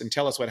call us and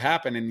tell us what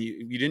happened and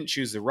you didn't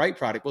choose the right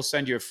product, we'll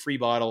send you a free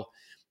bottle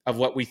of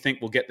what we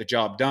think will get the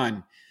job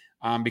done.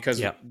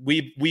 Because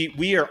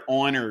we are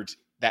honored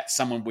that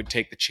someone would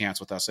take the chance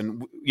with us.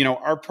 And,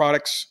 our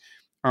products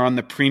are on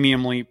the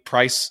premiumly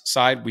price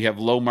side. We have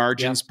low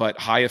margins, but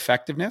high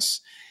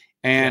effectiveness.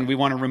 And we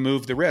want to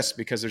remove the risk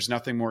because there's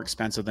nothing more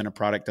expensive than a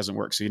product doesn't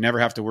work. So you never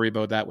have to worry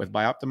about that with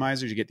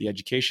Bioptimizers. You get the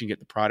education, you get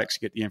the products,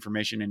 you get the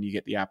information, and you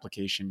get the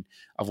application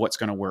of what's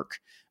going to work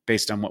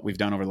based on what we've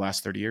done over the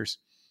last 30 years.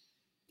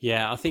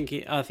 Yeah, I think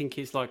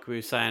it's like we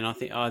were saying, I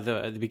think either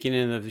at the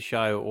beginning of the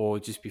show or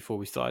just before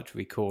we started to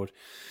record,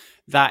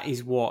 that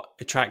is what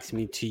attracts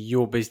me to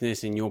your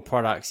business and your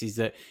products, is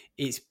that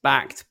it's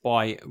backed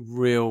by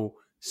real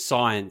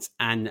science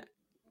and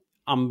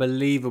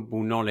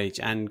unbelievable knowledge.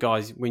 And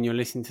guys, when you're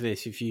listening to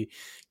this, if you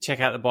check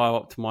out the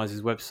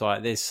Bioptimizers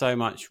website, there's so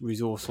much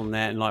resource on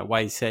there. And like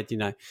Wade said,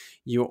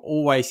 you're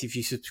always, if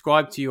you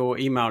subscribe to your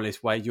email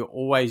list, Wade, you're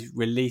always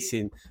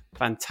releasing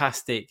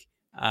fantastic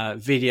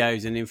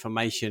videos and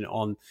information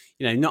on,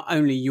 not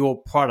only your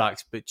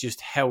products, but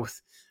just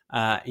health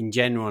in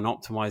general and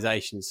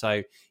optimization.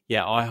 So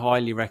yeah, I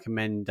highly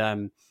recommend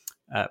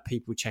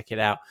people check it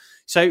out.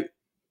 So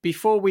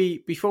before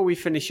we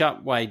finish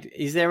up, Wade,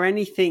 is there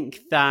anything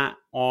that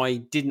I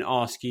didn't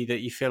ask you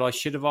that you feel I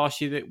should have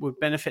asked you that would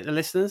benefit the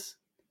listeners?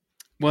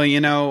 Well,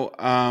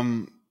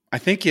 I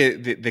think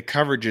the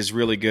coverage is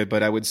really good,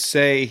 but I would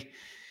say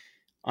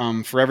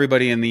for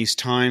everybody in these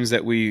times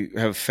that we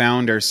have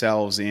found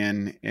ourselves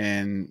in,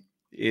 and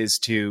is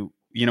to,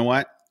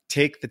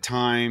 take the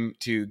time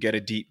to get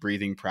a deep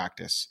breathing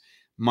practice.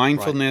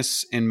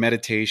 Mindfulness and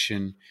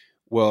meditation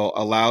will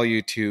allow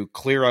you to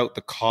clear out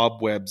the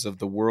cobwebs of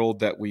the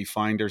world that we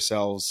find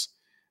ourselves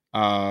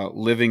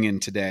living in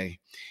today.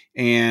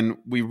 And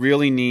we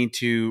really need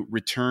to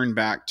return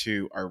back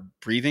to our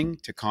breathing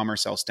to calm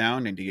ourselves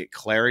down and to get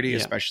clarity,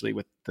 especially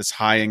with this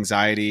high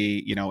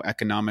anxiety,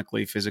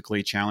 economically,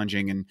 physically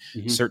challenging, and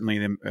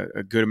certainly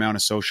a good amount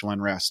of social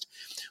unrest.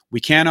 We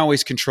can't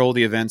always control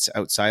the events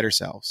outside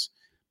ourselves,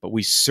 but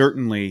we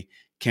certainly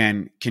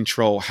can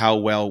control how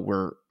well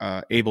we're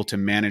able to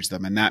manage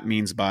them. And that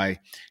means by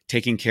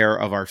taking care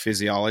of our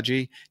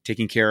physiology,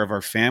 taking care of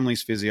our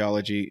family's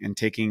physiology, and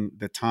taking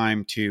the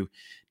time to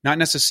not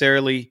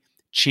necessarily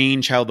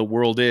change how the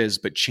world is,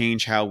 but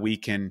change how we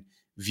can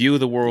view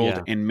the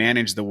world and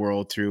manage the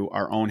world through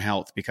our own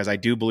health. Because I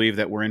do believe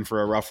that we're in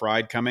for a rough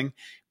ride coming,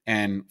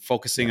 and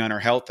focusing on our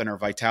health and our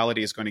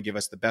vitality is going to give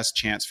us the best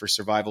chance for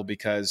survival.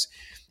 Because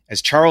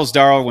as Charles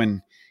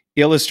Darwin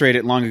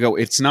illustrated long ago,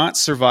 it's not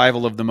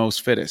survival of the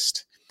most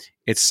fittest.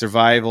 It's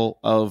survival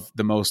of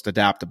the most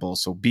adaptable.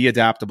 So be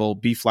adaptable,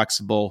 be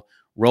flexible,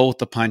 roll with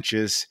the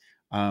punches.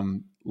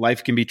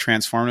 Life can be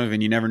transformative,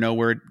 and you never know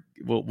where it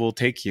will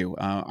take you.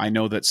 I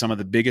know that some of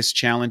the biggest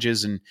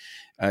challenges and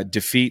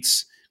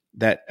defeats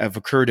that have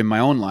occurred in my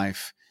own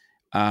life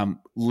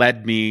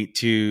led me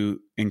to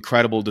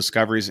incredible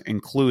discoveries,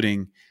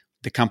 including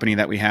the company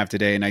that we have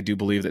today. And I do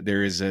believe that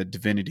there is a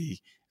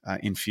divinity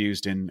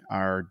infused in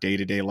our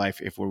day-to-day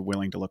life if we're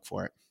willing to look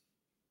for it.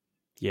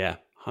 Yeah,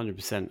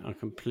 100%. I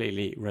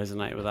completely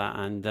resonate with that.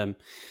 And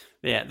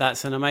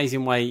that's an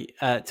amazing way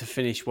to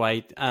finish,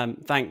 Wade.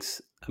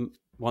 Thanks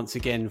once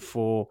again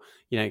for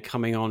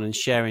coming on and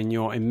sharing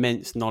your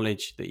immense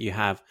knowledge that you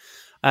have.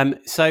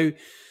 So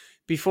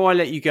before I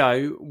let you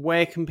go,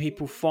 where can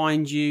people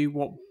find you?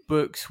 What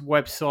books,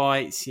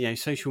 websites,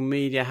 social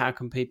media? How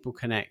can people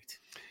connect?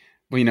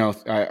 Well,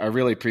 I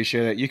really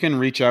appreciate it. You can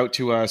reach out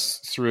to us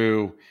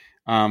through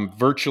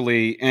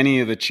virtually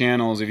any of the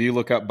channels. If you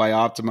look up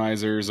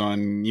Bioptimizers on,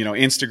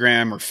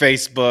 Instagram or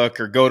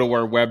Facebook, or go to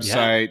our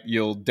website,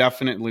 you'll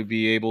definitely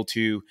be able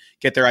to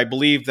get there. I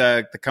believe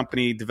the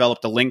company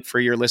developed a link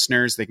for your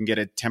listeners. They can get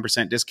a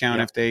 10%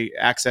 discount if they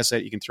access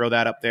it. You can throw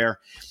that up there,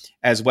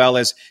 as well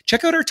as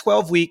check out our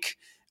 12-week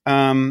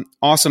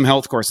awesome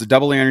health course, the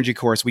Double Energy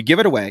course. We give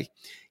it away.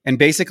 And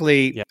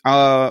basically,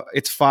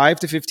 it's 5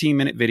 to 15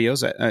 minute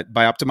videos at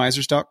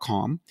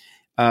bioptimizers.com,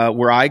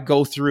 where I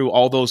go through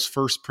all those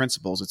first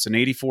principles. It's an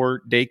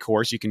 84-day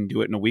course. You can do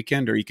it in a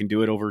weekend, or you can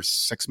do it over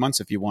 6 months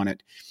if you want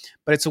it.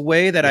 But it's a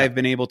way that I've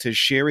been able to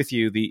share with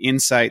you the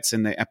insights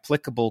and the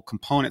applicable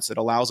components that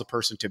allows a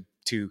person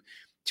to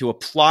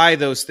apply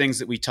those things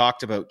that we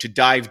talked about, to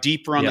dive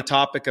deeper on the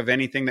topic of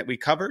anything that we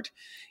covered,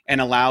 and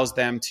allows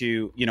them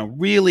to,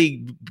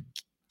 really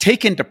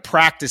take into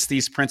practice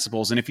these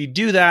principles. And if you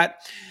do that,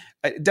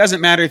 it doesn't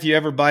matter if you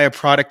ever buy a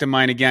product of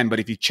mine again, but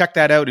if you check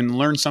that out and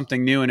learn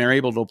something new and are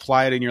able to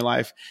apply it in your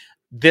life,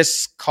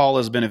 this call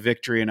has been a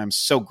victory, and I'm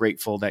so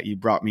grateful that you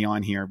brought me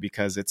on here,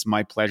 because it's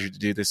my pleasure to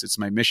do this. It's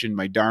my mission,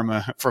 my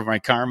dharma for my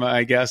karma,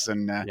 I guess.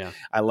 And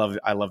I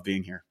love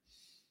being here.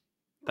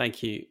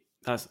 Thank you.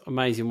 That's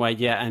amazing, Wade.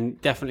 Yeah,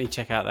 and definitely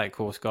check out that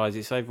course, guys.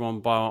 It's over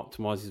on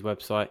Biooptimize's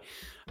website.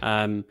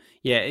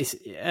 It's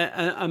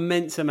an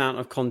immense amount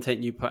of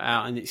content you put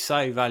out, and it's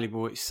so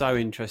valuable. It's so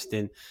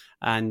interesting.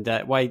 And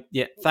Wade,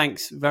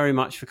 thanks very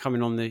much for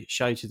coming on the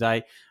show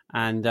today.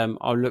 And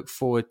I'll look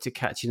forward to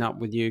catching up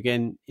with you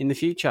again in the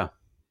future.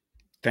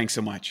 Thanks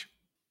so much.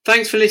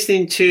 Thanks for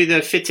listening to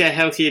the Fitter,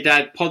 Healthier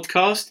Dad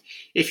podcast.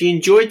 If you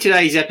enjoyed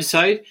today's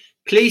episode,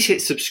 please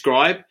hit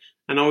subscribe.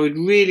 And I would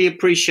really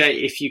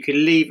appreciate if you could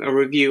leave a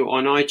review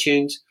on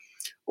iTunes.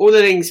 All the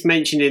links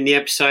mentioned in the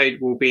episode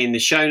will be in the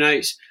show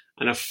notes,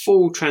 and a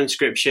full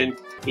transcription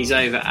is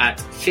over at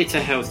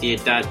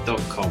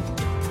fitterhealthierdad.com.